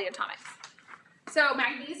the polyatomics. So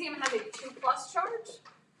magnesium has a 2+ charge.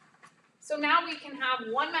 So now we can have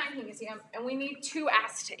one magnesium and we need two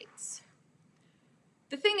acetates.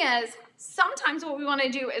 The thing is, sometimes what we want to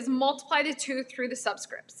do is multiply the 2 through the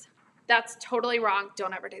subscripts. That's totally wrong.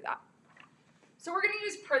 Don't ever do that. So we're going to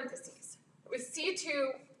use parentheses with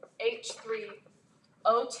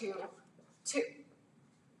C2H3O2, 2.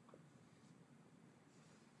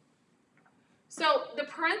 So the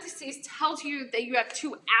parentheses tells you that you have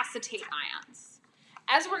two acetate ions.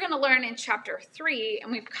 As we're going to learn in chapter 3,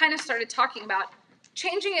 and we've kind of started talking about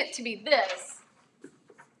changing it to be this,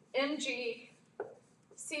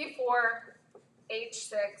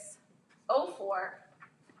 MgC4H6O4,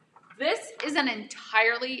 this is an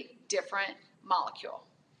entirely different molecule.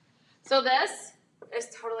 So this is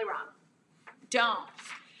totally wrong. Don't.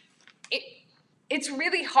 It's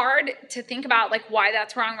really hard to think about like why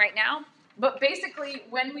that's wrong right now, but basically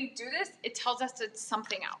when we do this, it tells us it's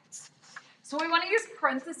something else. So we want to use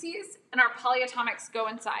parentheses and our polyatomics go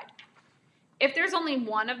inside. If there's only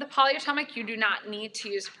one of the polyatomic, you do not need to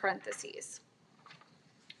use parentheses.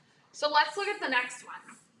 So let's look at the next one,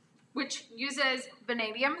 which uses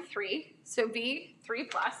vanadium 3, so V3+,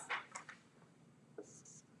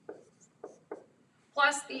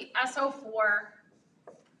 plus the SO4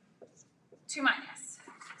 2-.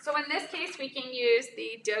 So in this case, we can use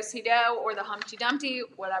the do-si-do or the Humpty Dumpty,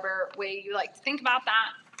 whatever way you like to think about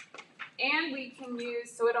that. And we can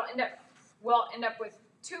use, so we'll end up with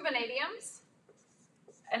 2 vanadiums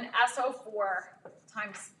and SO4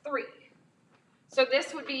 times 3. So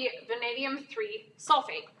this would be vanadium 3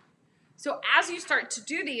 sulfate. So as you start to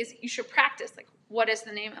do these, you should practice, like, what is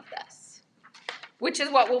the name of this? Which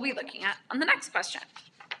is what we'll be looking at on the next question.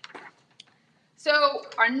 So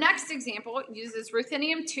our next example uses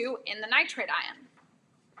ruthenium-2 in the nitrate ion.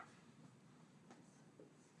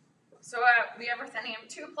 So we have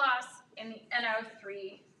ruthenium-2+ and the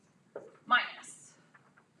NO3-.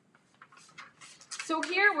 So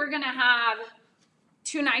here we're going to have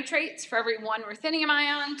 2 nitrates for every 1 ruthenium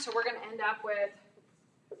ion. So we're going to end up with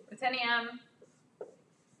ruthenium,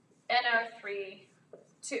 NO3,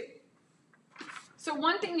 2. So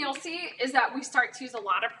one thing you'll see is that we start to use a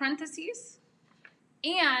lot of parentheses.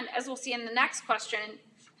 And as we'll see in the next question,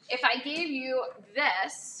 if I gave you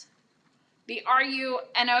this, the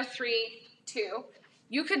RuNO3, 2,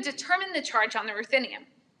 you could determine the charge on the ruthenium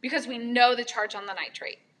because we know the charge on the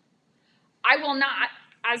nitrate. I will not,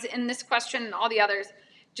 as in this question and all the others,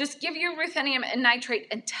 just give you ruthenium and nitrate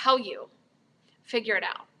and tell you. Figure it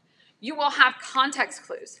out. You will have context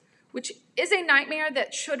clues, which is a nightmare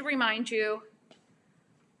that should remind you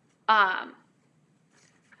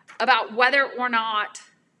about whether or not,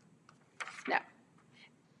 no.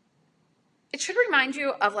 It should remind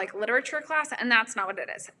you of like literature class, and that's not what it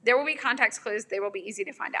is. There will be context clues. They will be easy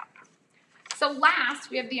to find out. So last,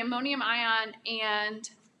 we have the ammonium ion and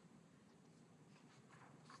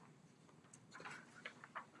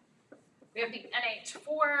we have the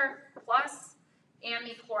NH4 plus and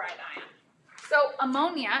the chloride ion. So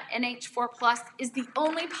ammonia, NH4+, is the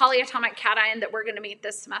only polyatomic cation that we're going to meet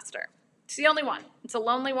this semester. It's the only one. It's a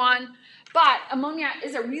lonely one. But ammonia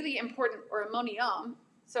is a really important, or ammonium.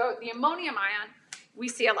 So the ammonium ion, we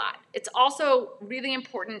see a lot. It's also really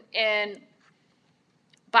important in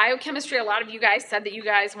biochemistry. A lot of you guys said that you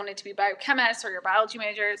guys wanted to be biochemists or your biology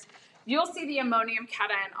majors. You'll see the ammonium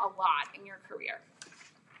cation a lot in your career.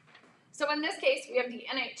 So in this case, we have the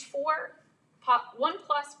NH4, 1+, 1-.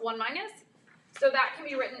 So that can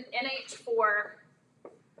be written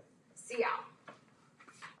NH4Cl.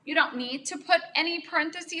 You don't need to put any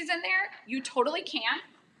parentheses in there. You totally can.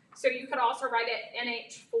 So you could also write it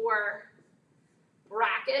NH4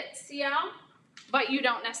 bracket Cl, but you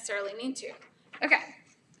don't necessarily need to. Okay.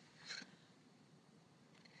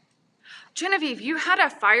 Genevieve, you had a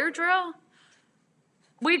fire drill?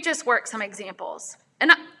 We just worked some examples.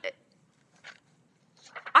 And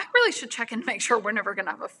I really should check and make sure we're never going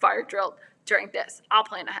to have a fire drill during this. I'll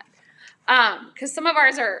plan ahead. Because some of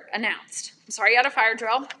ours are announced. I'm sorry you had a fire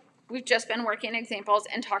drill. We've just been working examples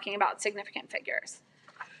and talking about significant figures.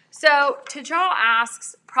 So Tajal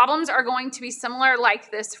asks, problems are going to be similar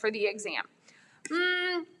like this for the exam.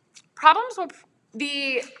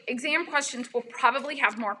 The exam questions will probably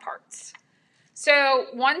have more parts. So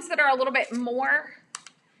ones that are a little bit more,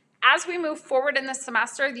 as we move forward in the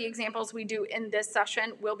semester, the examples we do in this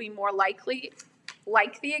session will be more likely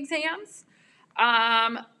like the exams.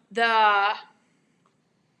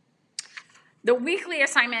 The weekly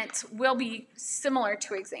assignments will be similar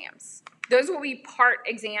to exams. Those will be part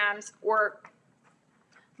exams or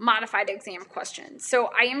modified exam questions. So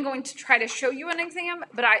I am going to try to show you an exam,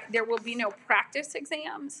 but there will be no practice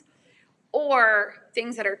exams or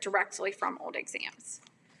things that are directly from old exams.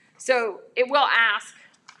 So it will ask,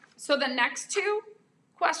 so the next two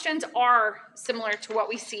questions are similar to what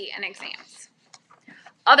we see in exams.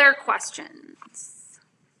 Other questions?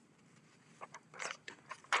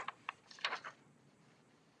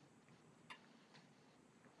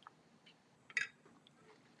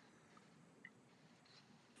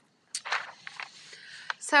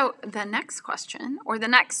 So the next question, or the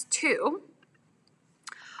next two,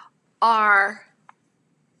 are,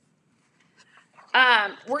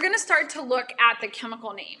 we're going to start to look at the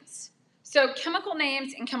chemical names. So chemical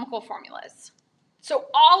names and chemical formulas. So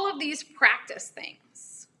all of these practice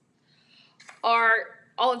things are,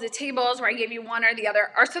 all of the tables where I gave you one or the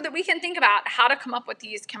other, are so that we can think about how to come up with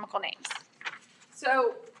these chemical names.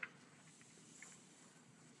 So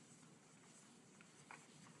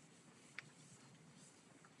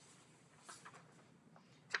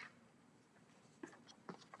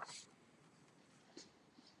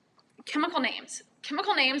chemical names.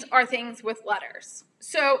 Chemical names are things with letters.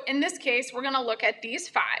 So in this case, we're going to look at these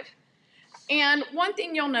 5. And one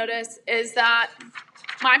thing you'll notice is that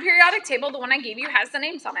my periodic table, the one I gave you, has the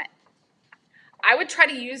names on it. I would try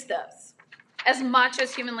to use those as much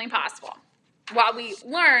as humanly possible while we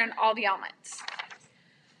learn all the elements.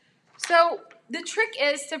 So the trick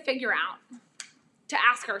is to figure out, to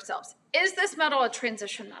ask ourselves, is this metal a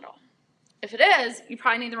transition metal? If it is, you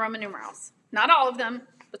probably need the Roman numerals. Not all of them,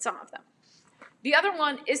 but some of them. The other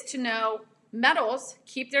one is to know metals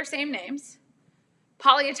keep their same names,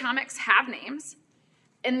 polyatomics have names,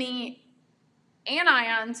 and the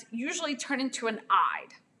anions usually turn into an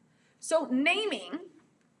 "ide." So naming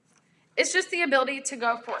is just the ability to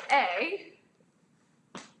go for A,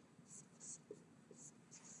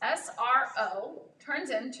 SRO turns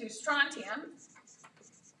into strontium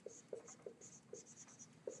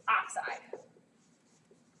oxide.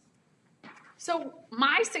 So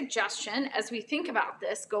my suggestion as we think about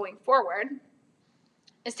this going forward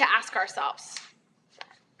is to ask ourselves,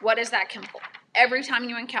 what is that chemical? Every time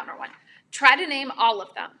you encounter one, try to name all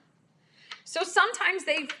of them. So sometimes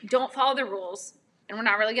they don't follow the rules, and we're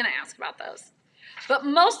not really going to ask about those. But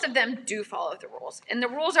most of them do follow the rules, and the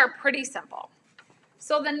rules are pretty simple.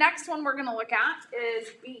 So the next one we're going to look at is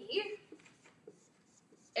B,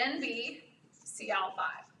 NbCl5.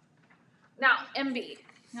 Now, Mb.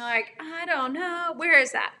 You're like, I don't know, where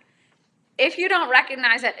is that? If you don't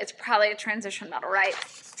recognize it, it's probably a transition metal, right?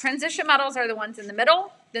 Transition metals are the ones in the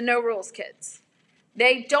middle, the no rules kids.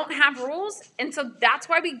 They don't have rules, and so that's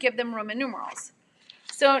why we give them Roman numerals.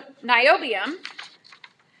 So niobium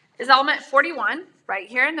is element 41, right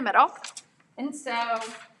here in the middle. And so,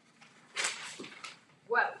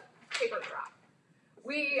 whoa, paper drop.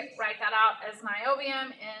 We write that out as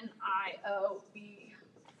niobium, N-I-O-B,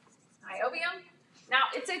 niobium. Now,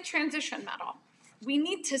 it's a transition metal. We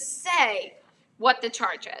need to say what the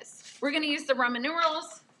charge is. We're going to use the Roman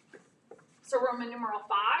numerals. So Roman numeral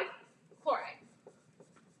 5, chloride.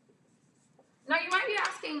 Now, you might be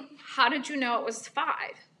asking, how did you know it was 5?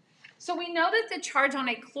 So we know that the charge on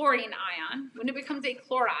a chlorine ion, when it becomes a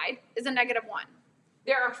chloride, is a -1.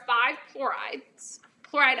 There are 5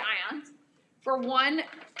 chloride ions, for 1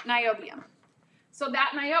 niobium. So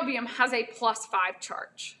that niobium has a +5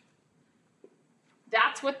 charge.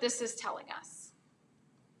 That's what this is telling us.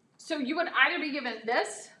 So you would either be given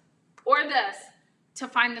this or this to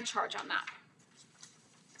find the charge on that.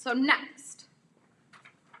 So next,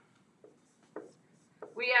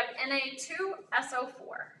 we have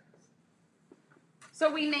Na2SO4. So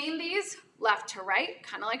we name these left to right,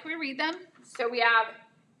 kind of like we read them. So we have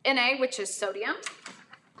Na, which is sodium.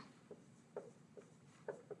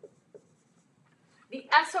 The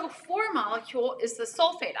SO4 molecule is the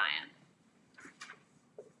sulfate ion.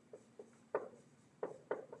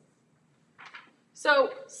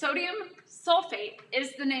 So sodium sulfate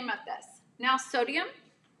is the name of this. Now sodium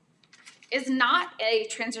is not a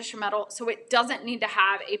transition metal, so it doesn't need to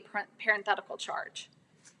have a parenthetical charge.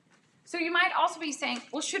 So you might also be saying,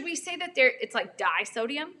 well, should we say that it's like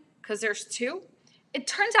disodium because there's two? It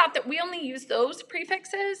turns out that we only use those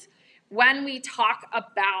prefixes when we talk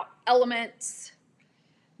about elements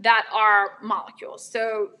that are molecules.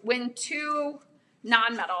 So when two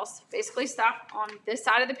nonmetals, basically stuff on this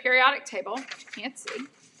side of the periodic table, which you can't see,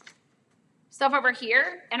 stuff over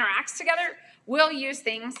here interacts together, we'll use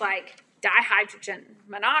things like dihydrogen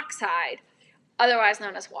monoxide, otherwise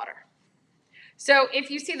known as water. So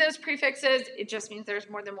if you see those prefixes, it just means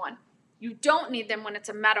there's more than one. You don't need them when it's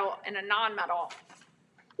a metal and a nonmetal,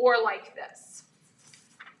 or like this.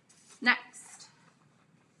 Next.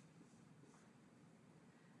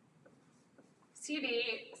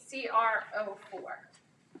 CdCrO4.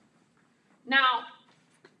 Now,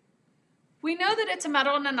 we know that it's a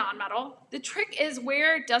metal and a nonmetal. The trick is,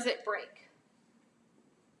 where does it break?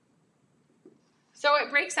 So it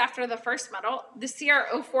breaks after the first metal. The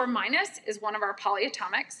CrO4 minus is one of our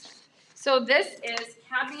polyatomics. So this is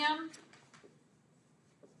cadmium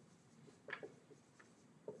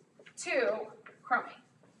 2 chromate.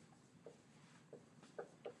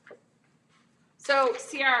 So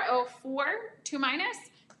CrO4 2 minus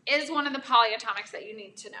is one of the polyatomics that you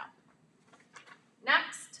need to know.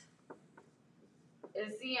 Next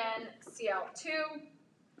is ZnCl2,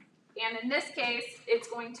 and in this case, it's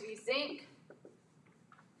going to be zinc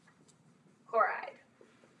chloride.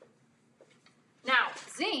 Now,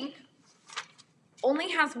 zinc only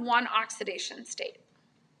has one oxidation state.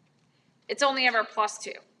 It's only ever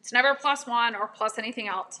 +2. It's never +1 or plus anything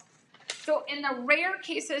else. So in the rare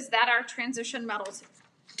cases that our transition metals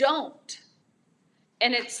don't,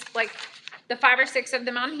 and it's like the 5 or 6 of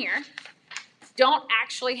them on here, don't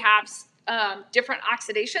actually have different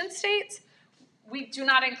oxidation states, we do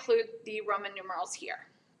not include the Roman numerals here.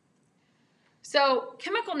 So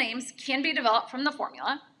chemical names can be developed from the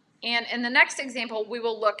formula, and in the next example, we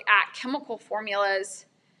will look at chemical formulas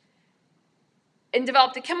and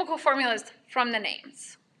develop the chemical formulas from the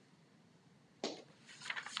names.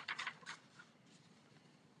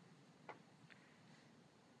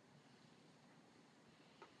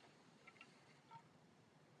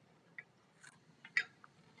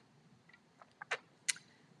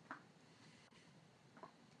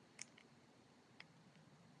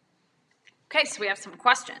 Okay, so we have some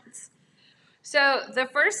questions. So the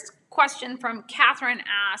first question from Catherine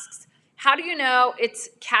asks, how do you know it's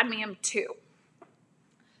cadmium 2?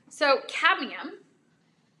 So cadmium,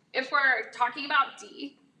 if we're talking about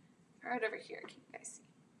D, right over here, can you guys see?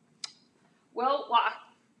 Well,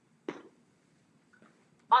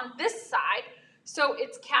 on this side, so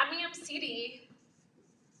it's cadmium Cd,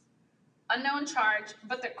 unknown charge,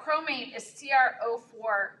 but the chromate is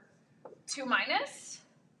CrO4 2 minus.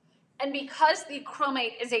 And because the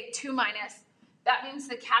chromate is a 2 minus, that means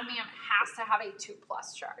the cadmium has to have a 2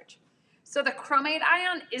 plus charge. So the chromate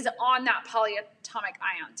ion is on that polyatomic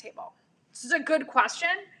ion table. This is a good question,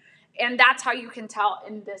 and that's how you can tell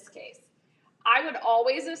in this case. I would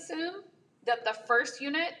always assume that the first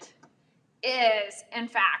unit is, in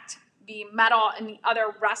fact, the metal, and the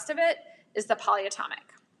other rest of it is the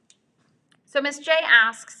polyatomic. So Ms. J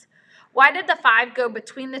asks, why did the 5 go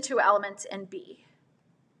between the 2 elements in B?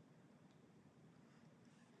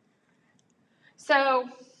 So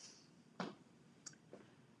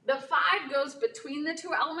the 5 goes between the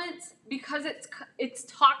 2 elements because it's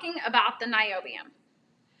talking about the niobium.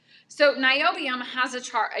 So niobium has a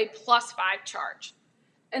 +5 charge.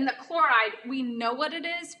 And the chloride, we know what it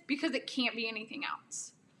is because it can't be anything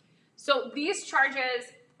else. So these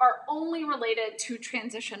charges are only related to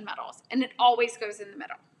transition metals, and it always goes in the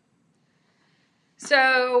middle.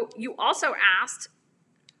 So you also asked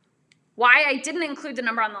why I didn't include the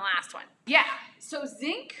number on the last one. Yeah, so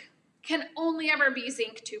zinc can only ever be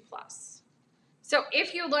zinc 2 plus. So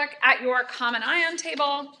if you look at your common ion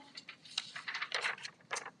table,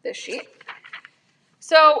 this sheet,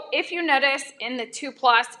 so if you notice in the 2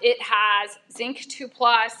 plus, it has zinc 2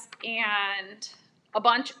 plus and a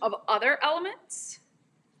bunch of other elements.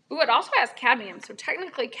 Ooh, it also has cadmium, so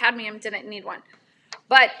technically cadmium didn't need one.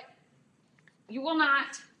 But you will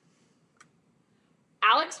not,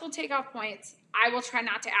 Alex will take off points. I will try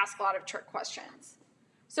not to ask a lot of trick questions.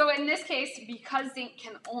 So in this case, because zinc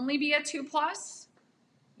can only be a 2 plus,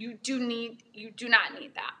 you do not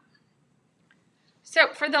need that.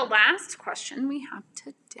 So for the last question we have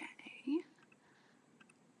today,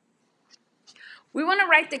 we want to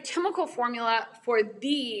write the chemical formula for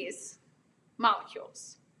these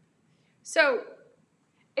molecules. So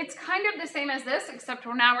It's kind of the same as this, except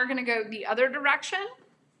now we're going to go the other direction.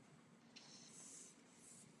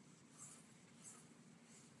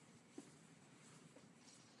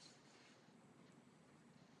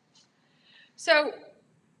 So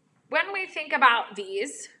when we think about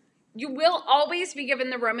these, you will always be given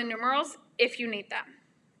the Roman numerals if you need them,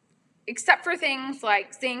 except for things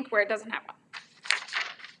like zinc where it doesn't have one.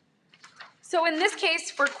 So in this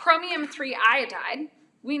case, for chromium 3 iodide,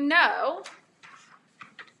 we know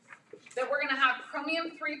that we're going to have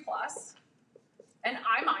chromium 3 plus and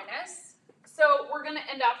I minus. So we're going to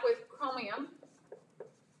end up with chromium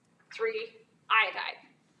 3 iodide.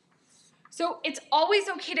 So it's always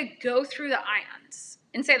okay to go through the ions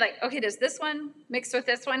and say like, okay, does this one mix with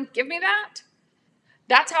this one? Give me that.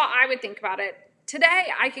 That's how I would think about it. Today,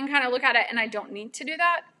 I can kind of look at it and I don't need to do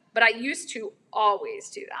that, but I used to always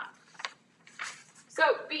do that. So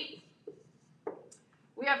B,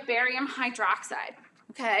 we have barium hydroxide,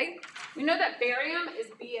 okay? We know that barium is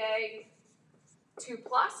Ba2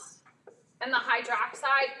 plus and the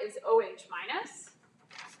hydroxide is OH minus.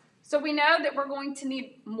 So we know that we're going to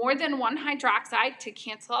need more than one hydroxide to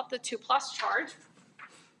cancel out the 2 plus charge.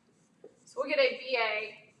 So we'll get a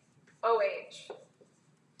BaOH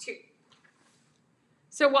 2.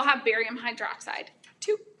 So we'll have barium hydroxide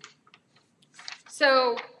 2.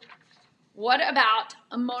 So what about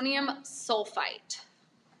ammonium sulfite?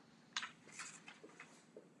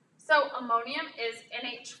 So ammonium is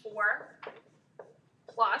NH4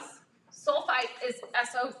 plus. Sulfite is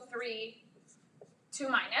SO3 2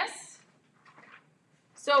 minus.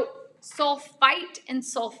 So sulfite and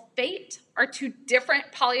sulfate are 2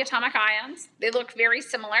 different polyatomic ions. They look very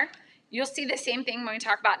similar. You'll see the same thing when we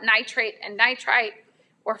talk about nitrate and nitrite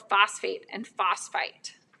or phosphate and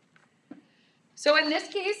phosphite. So in this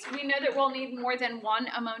case, we know that we'll need more than one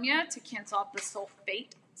ammonia to cancel out the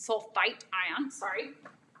sulfite ion,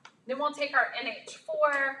 Then we'll take our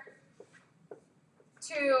NH4,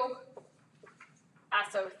 2,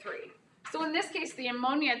 SO3. So in this case, the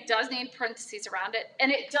ammonia does need parentheses around it,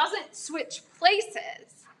 and it doesn't switch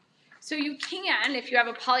places. So you can, if you have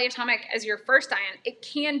a polyatomic as your first ion, it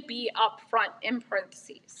can be up front in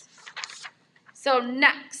parentheses. So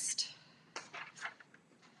next,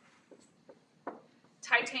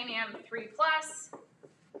 titanium 3 plus,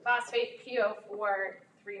 phosphate PO4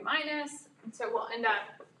 3 minus, and so we'll end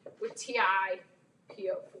up with TiPO4.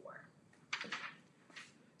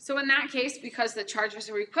 So in that case, because the charges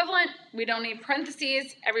are equivalent, we don't need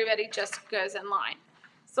parentheses, everybody just goes in line.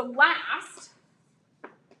 So last,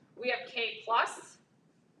 we have K plus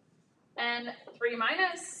and 3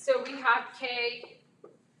 minus, so we have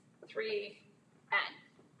K3N.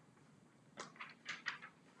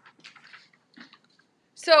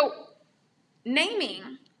 So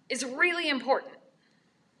naming is really important.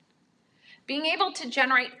 Being able to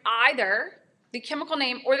generate either the chemical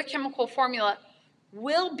name or the chemical formula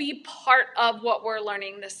will be part of what we're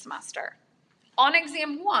learning this semester. On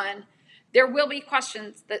exam 1, there will be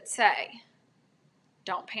questions that say,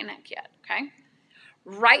 don't panic yet, okay?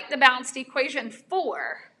 Write the balanced equation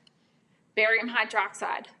for barium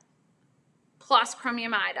hydroxide plus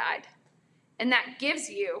chromium iodide, and that gives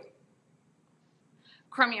you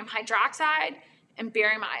chromium hydroxide and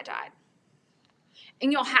barium iodide.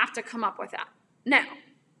 And you'll have to come up with that. Now,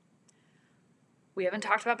 we haven't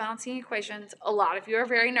talked about balancing equations. A lot of you are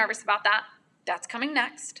very nervous about that. That's coming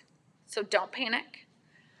next, so don't panic.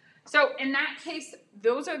 So in that case,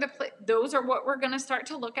 those are what we're going to start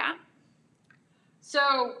to look at.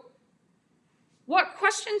 So what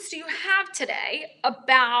questions do you have today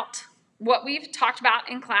about what we've talked about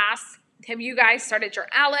in class? Have you guys started your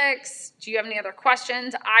ALEKS? Do you have any other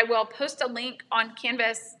questions? I will post a link on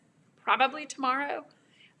Canvas probably tomorrow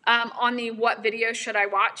on the What Video Should I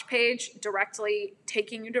Watch page,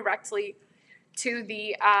 taking you directly to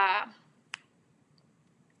the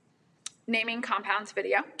naming compounds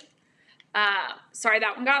video. Sorry,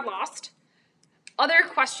 that one got lost. Other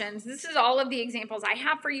questions. This is all of the examples I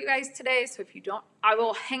have for you guys today, so if you don't, I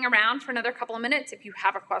will hang around for another couple of minutes if you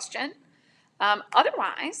have a question.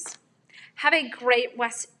 Otherwise, have a great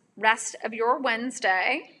rest of your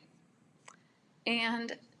Wednesday,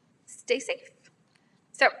 and stay safe.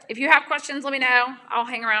 So if you have questions, let me know. I'll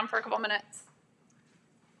hang around for a couple minutes.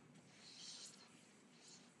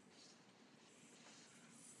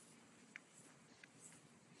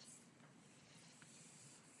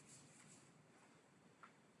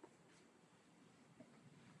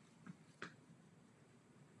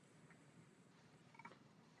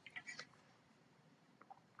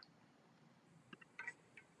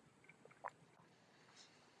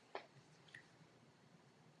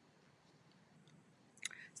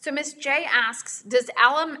 So Miss J asks, does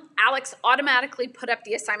Alex automatically put up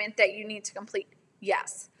the assignment that you need to complete?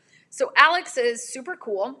 Yes. So Alex is super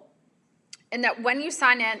cool in that when you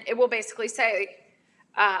sign in, it will basically say,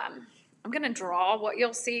 I'm going to draw what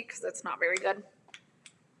you'll see because it's not very good.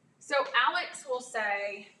 So Alex will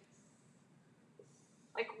say,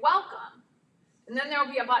 like, welcome. And then there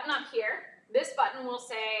will be a button up here. This button will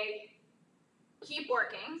say, keep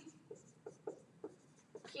working,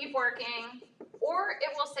 or it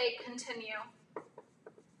will say, continue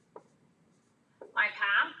my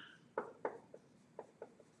path.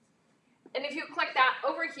 And if you click that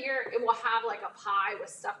over here, it will have like a pie with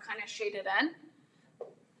stuff kind of shaded in.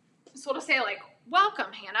 So it'll say like,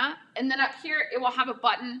 welcome, Hannah. And then up here, it will have a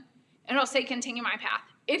button and it'll say, continue my path.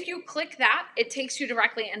 If you click that, it takes you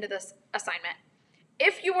directly into this assignment.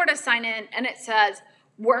 If you were to sign in and it says,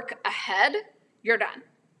 work ahead, you're done.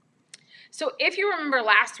 So if you remember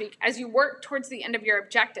last week, as you work towards the end of your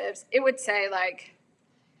objectives, it would say like,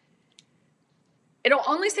 it'll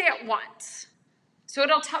only say it once. So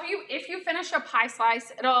it'll tell you if you finish a pie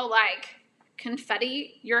slice, it'll like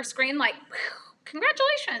confetti your screen like,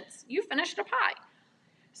 congratulations, you finished a pie.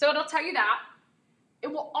 So it'll tell you that. It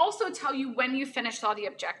will also tell you when you finished all the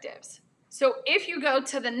objectives. So if you go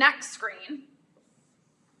to the next screen,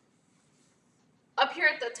 up here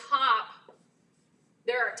at the top,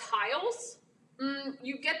 there are tiles.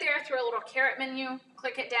 You get there through a little caret menu,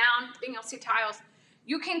 click it down, then you'll see tiles.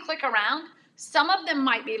 You can click around. Some of them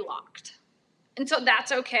might be locked. And so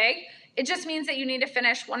that's okay. It just means that you need to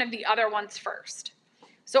finish one of the other ones first.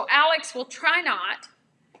 So Alex will try not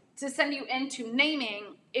to send you into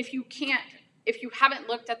naming if you haven't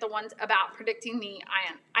looked at the ones about predicting the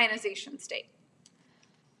ionization state.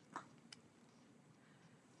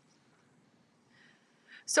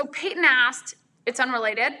 So Peyton asked, it's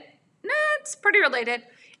unrelated. No, it's pretty related.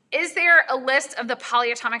 Is there a list of the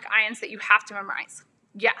polyatomic ions that you have to memorize?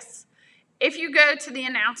 Yes. If you go to the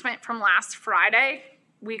announcement from last Friday,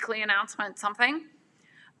 weekly announcement something,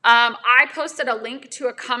 I posted a link to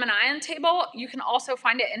a common ion table. You can also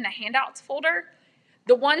find it in the handouts folder.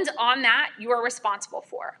 The ones on that you are responsible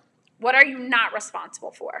for. What are you not responsible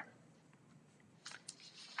for?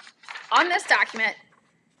 On this document,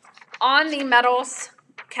 on the metals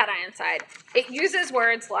cation side, it uses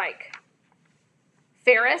words like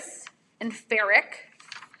ferrous and ferric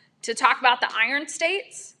to talk about the iron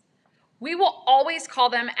states. We will always call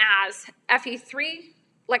them as Fe3,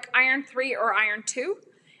 like iron 3 or iron 2,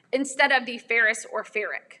 instead of the ferrous or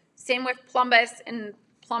ferric. Same with plumbous and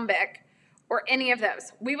plumbic or any of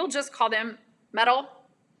those. We will just call them metal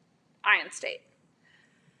ion state.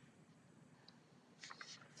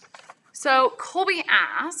 So Colby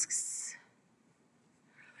asks,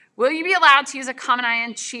 will you be allowed to use a common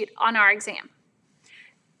ion sheet on our exam?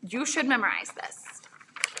 You should memorize this.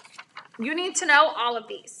 You need to know all of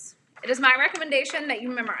these. It is my recommendation that you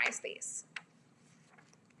memorize these.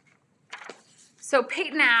 So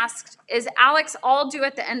Peyton asked, is Alex all due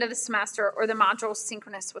at the end of the semester or the modules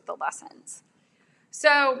synchronous with the lessons?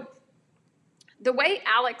 So the way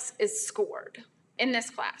Alex is scored in this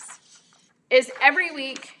class is every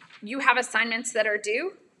week you have assignments that are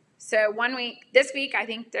due. So this week, I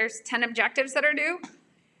think there's 10 objectives that are due,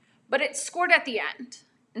 but it's scored at the end.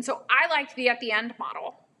 And so I like the at the end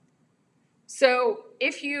model. So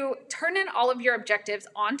if you turn in all of your objectives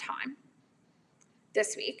on time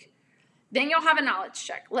this week, then you'll have a knowledge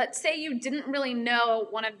check. Let's say you didn't really know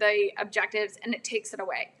one of the objectives and it takes it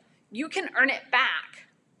away. You can earn it back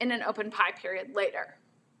in an open pie period later.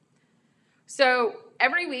 So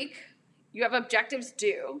every week you have objectives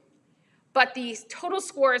due, but the total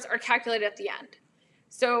scores are calculated at the end.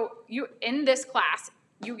 So in this class,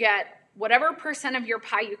 you get whatever percent of your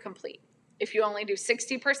pie you complete. If you only do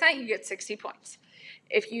 60%, you get 60 points.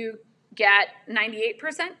 If you get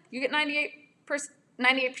 98%, you get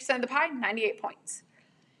 98% of the pie, 98 points.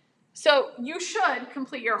 So you should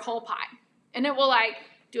complete your whole pie. And it will like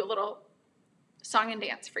do a little song and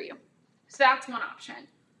dance for you. So that's one option.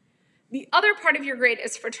 The other part of your grade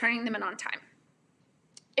is for turning them in on time.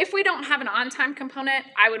 If we don't have an on-time component,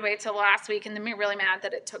 I would wait till last week and then be really mad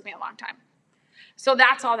that it took me a long time. So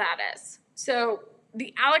that's all that is. So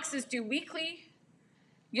the Alex is due weekly.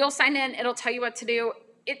 You'll sign in. It'll tell you what to do.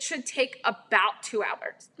 It should take about 2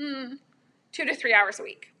 hours, 2 to 3 hours a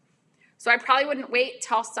week. So I probably wouldn't wait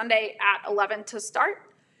till Sunday at 11 to start.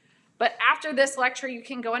 But after this lecture, you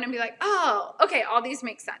can go in and be like, oh, okay, all these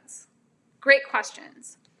make sense. Great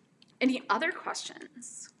questions. Any other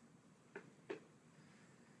questions?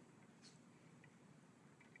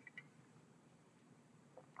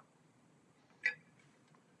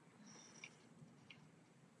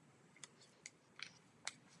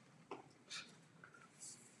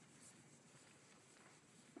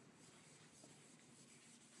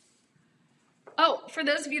 for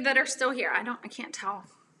those of you that are still here, I can't tell.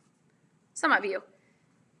 Some of you.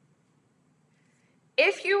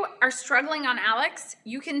 If you are struggling on ALEKS,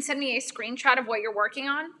 you can send me a screenshot of what you're working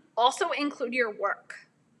on. Also include your work,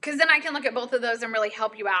 because then I can look at both of those and really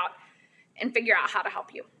help you out and figure out how to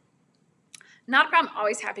help you. Not a problem.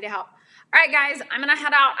 Always happy to help. All right, guys, I'm going to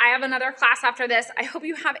head out. I have another class after this. I hope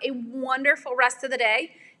you have a wonderful rest of the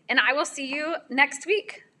day, and I will see you next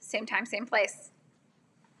week. Same time, same place.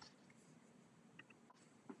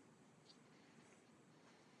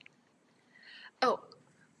 Oh,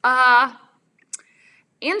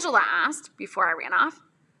 Angela asked, before I ran off,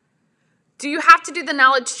 do you have to do the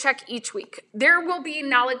knowledge check each week? There will be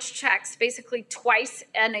knowledge checks basically twice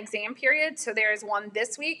an exam period. So there is one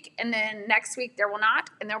this week, and then next week there will not,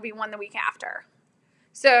 and there will be one the week after.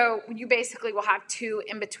 So you basically will have two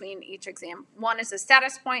in between each exam. One is a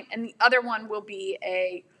status point, and the other one will be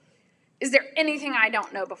is there anything I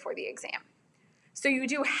don't know before the exam? So you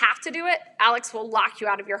do have to do it. ALEKS will lock you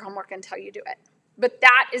out of your homework until you do it. But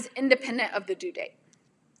that is independent of the due date.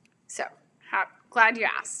 So glad you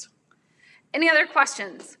asked. Any other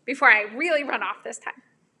questions before I really run off this time?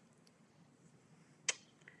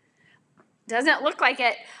 Doesn't look like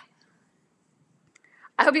it.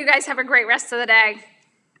 I hope you guys have a great rest of the day.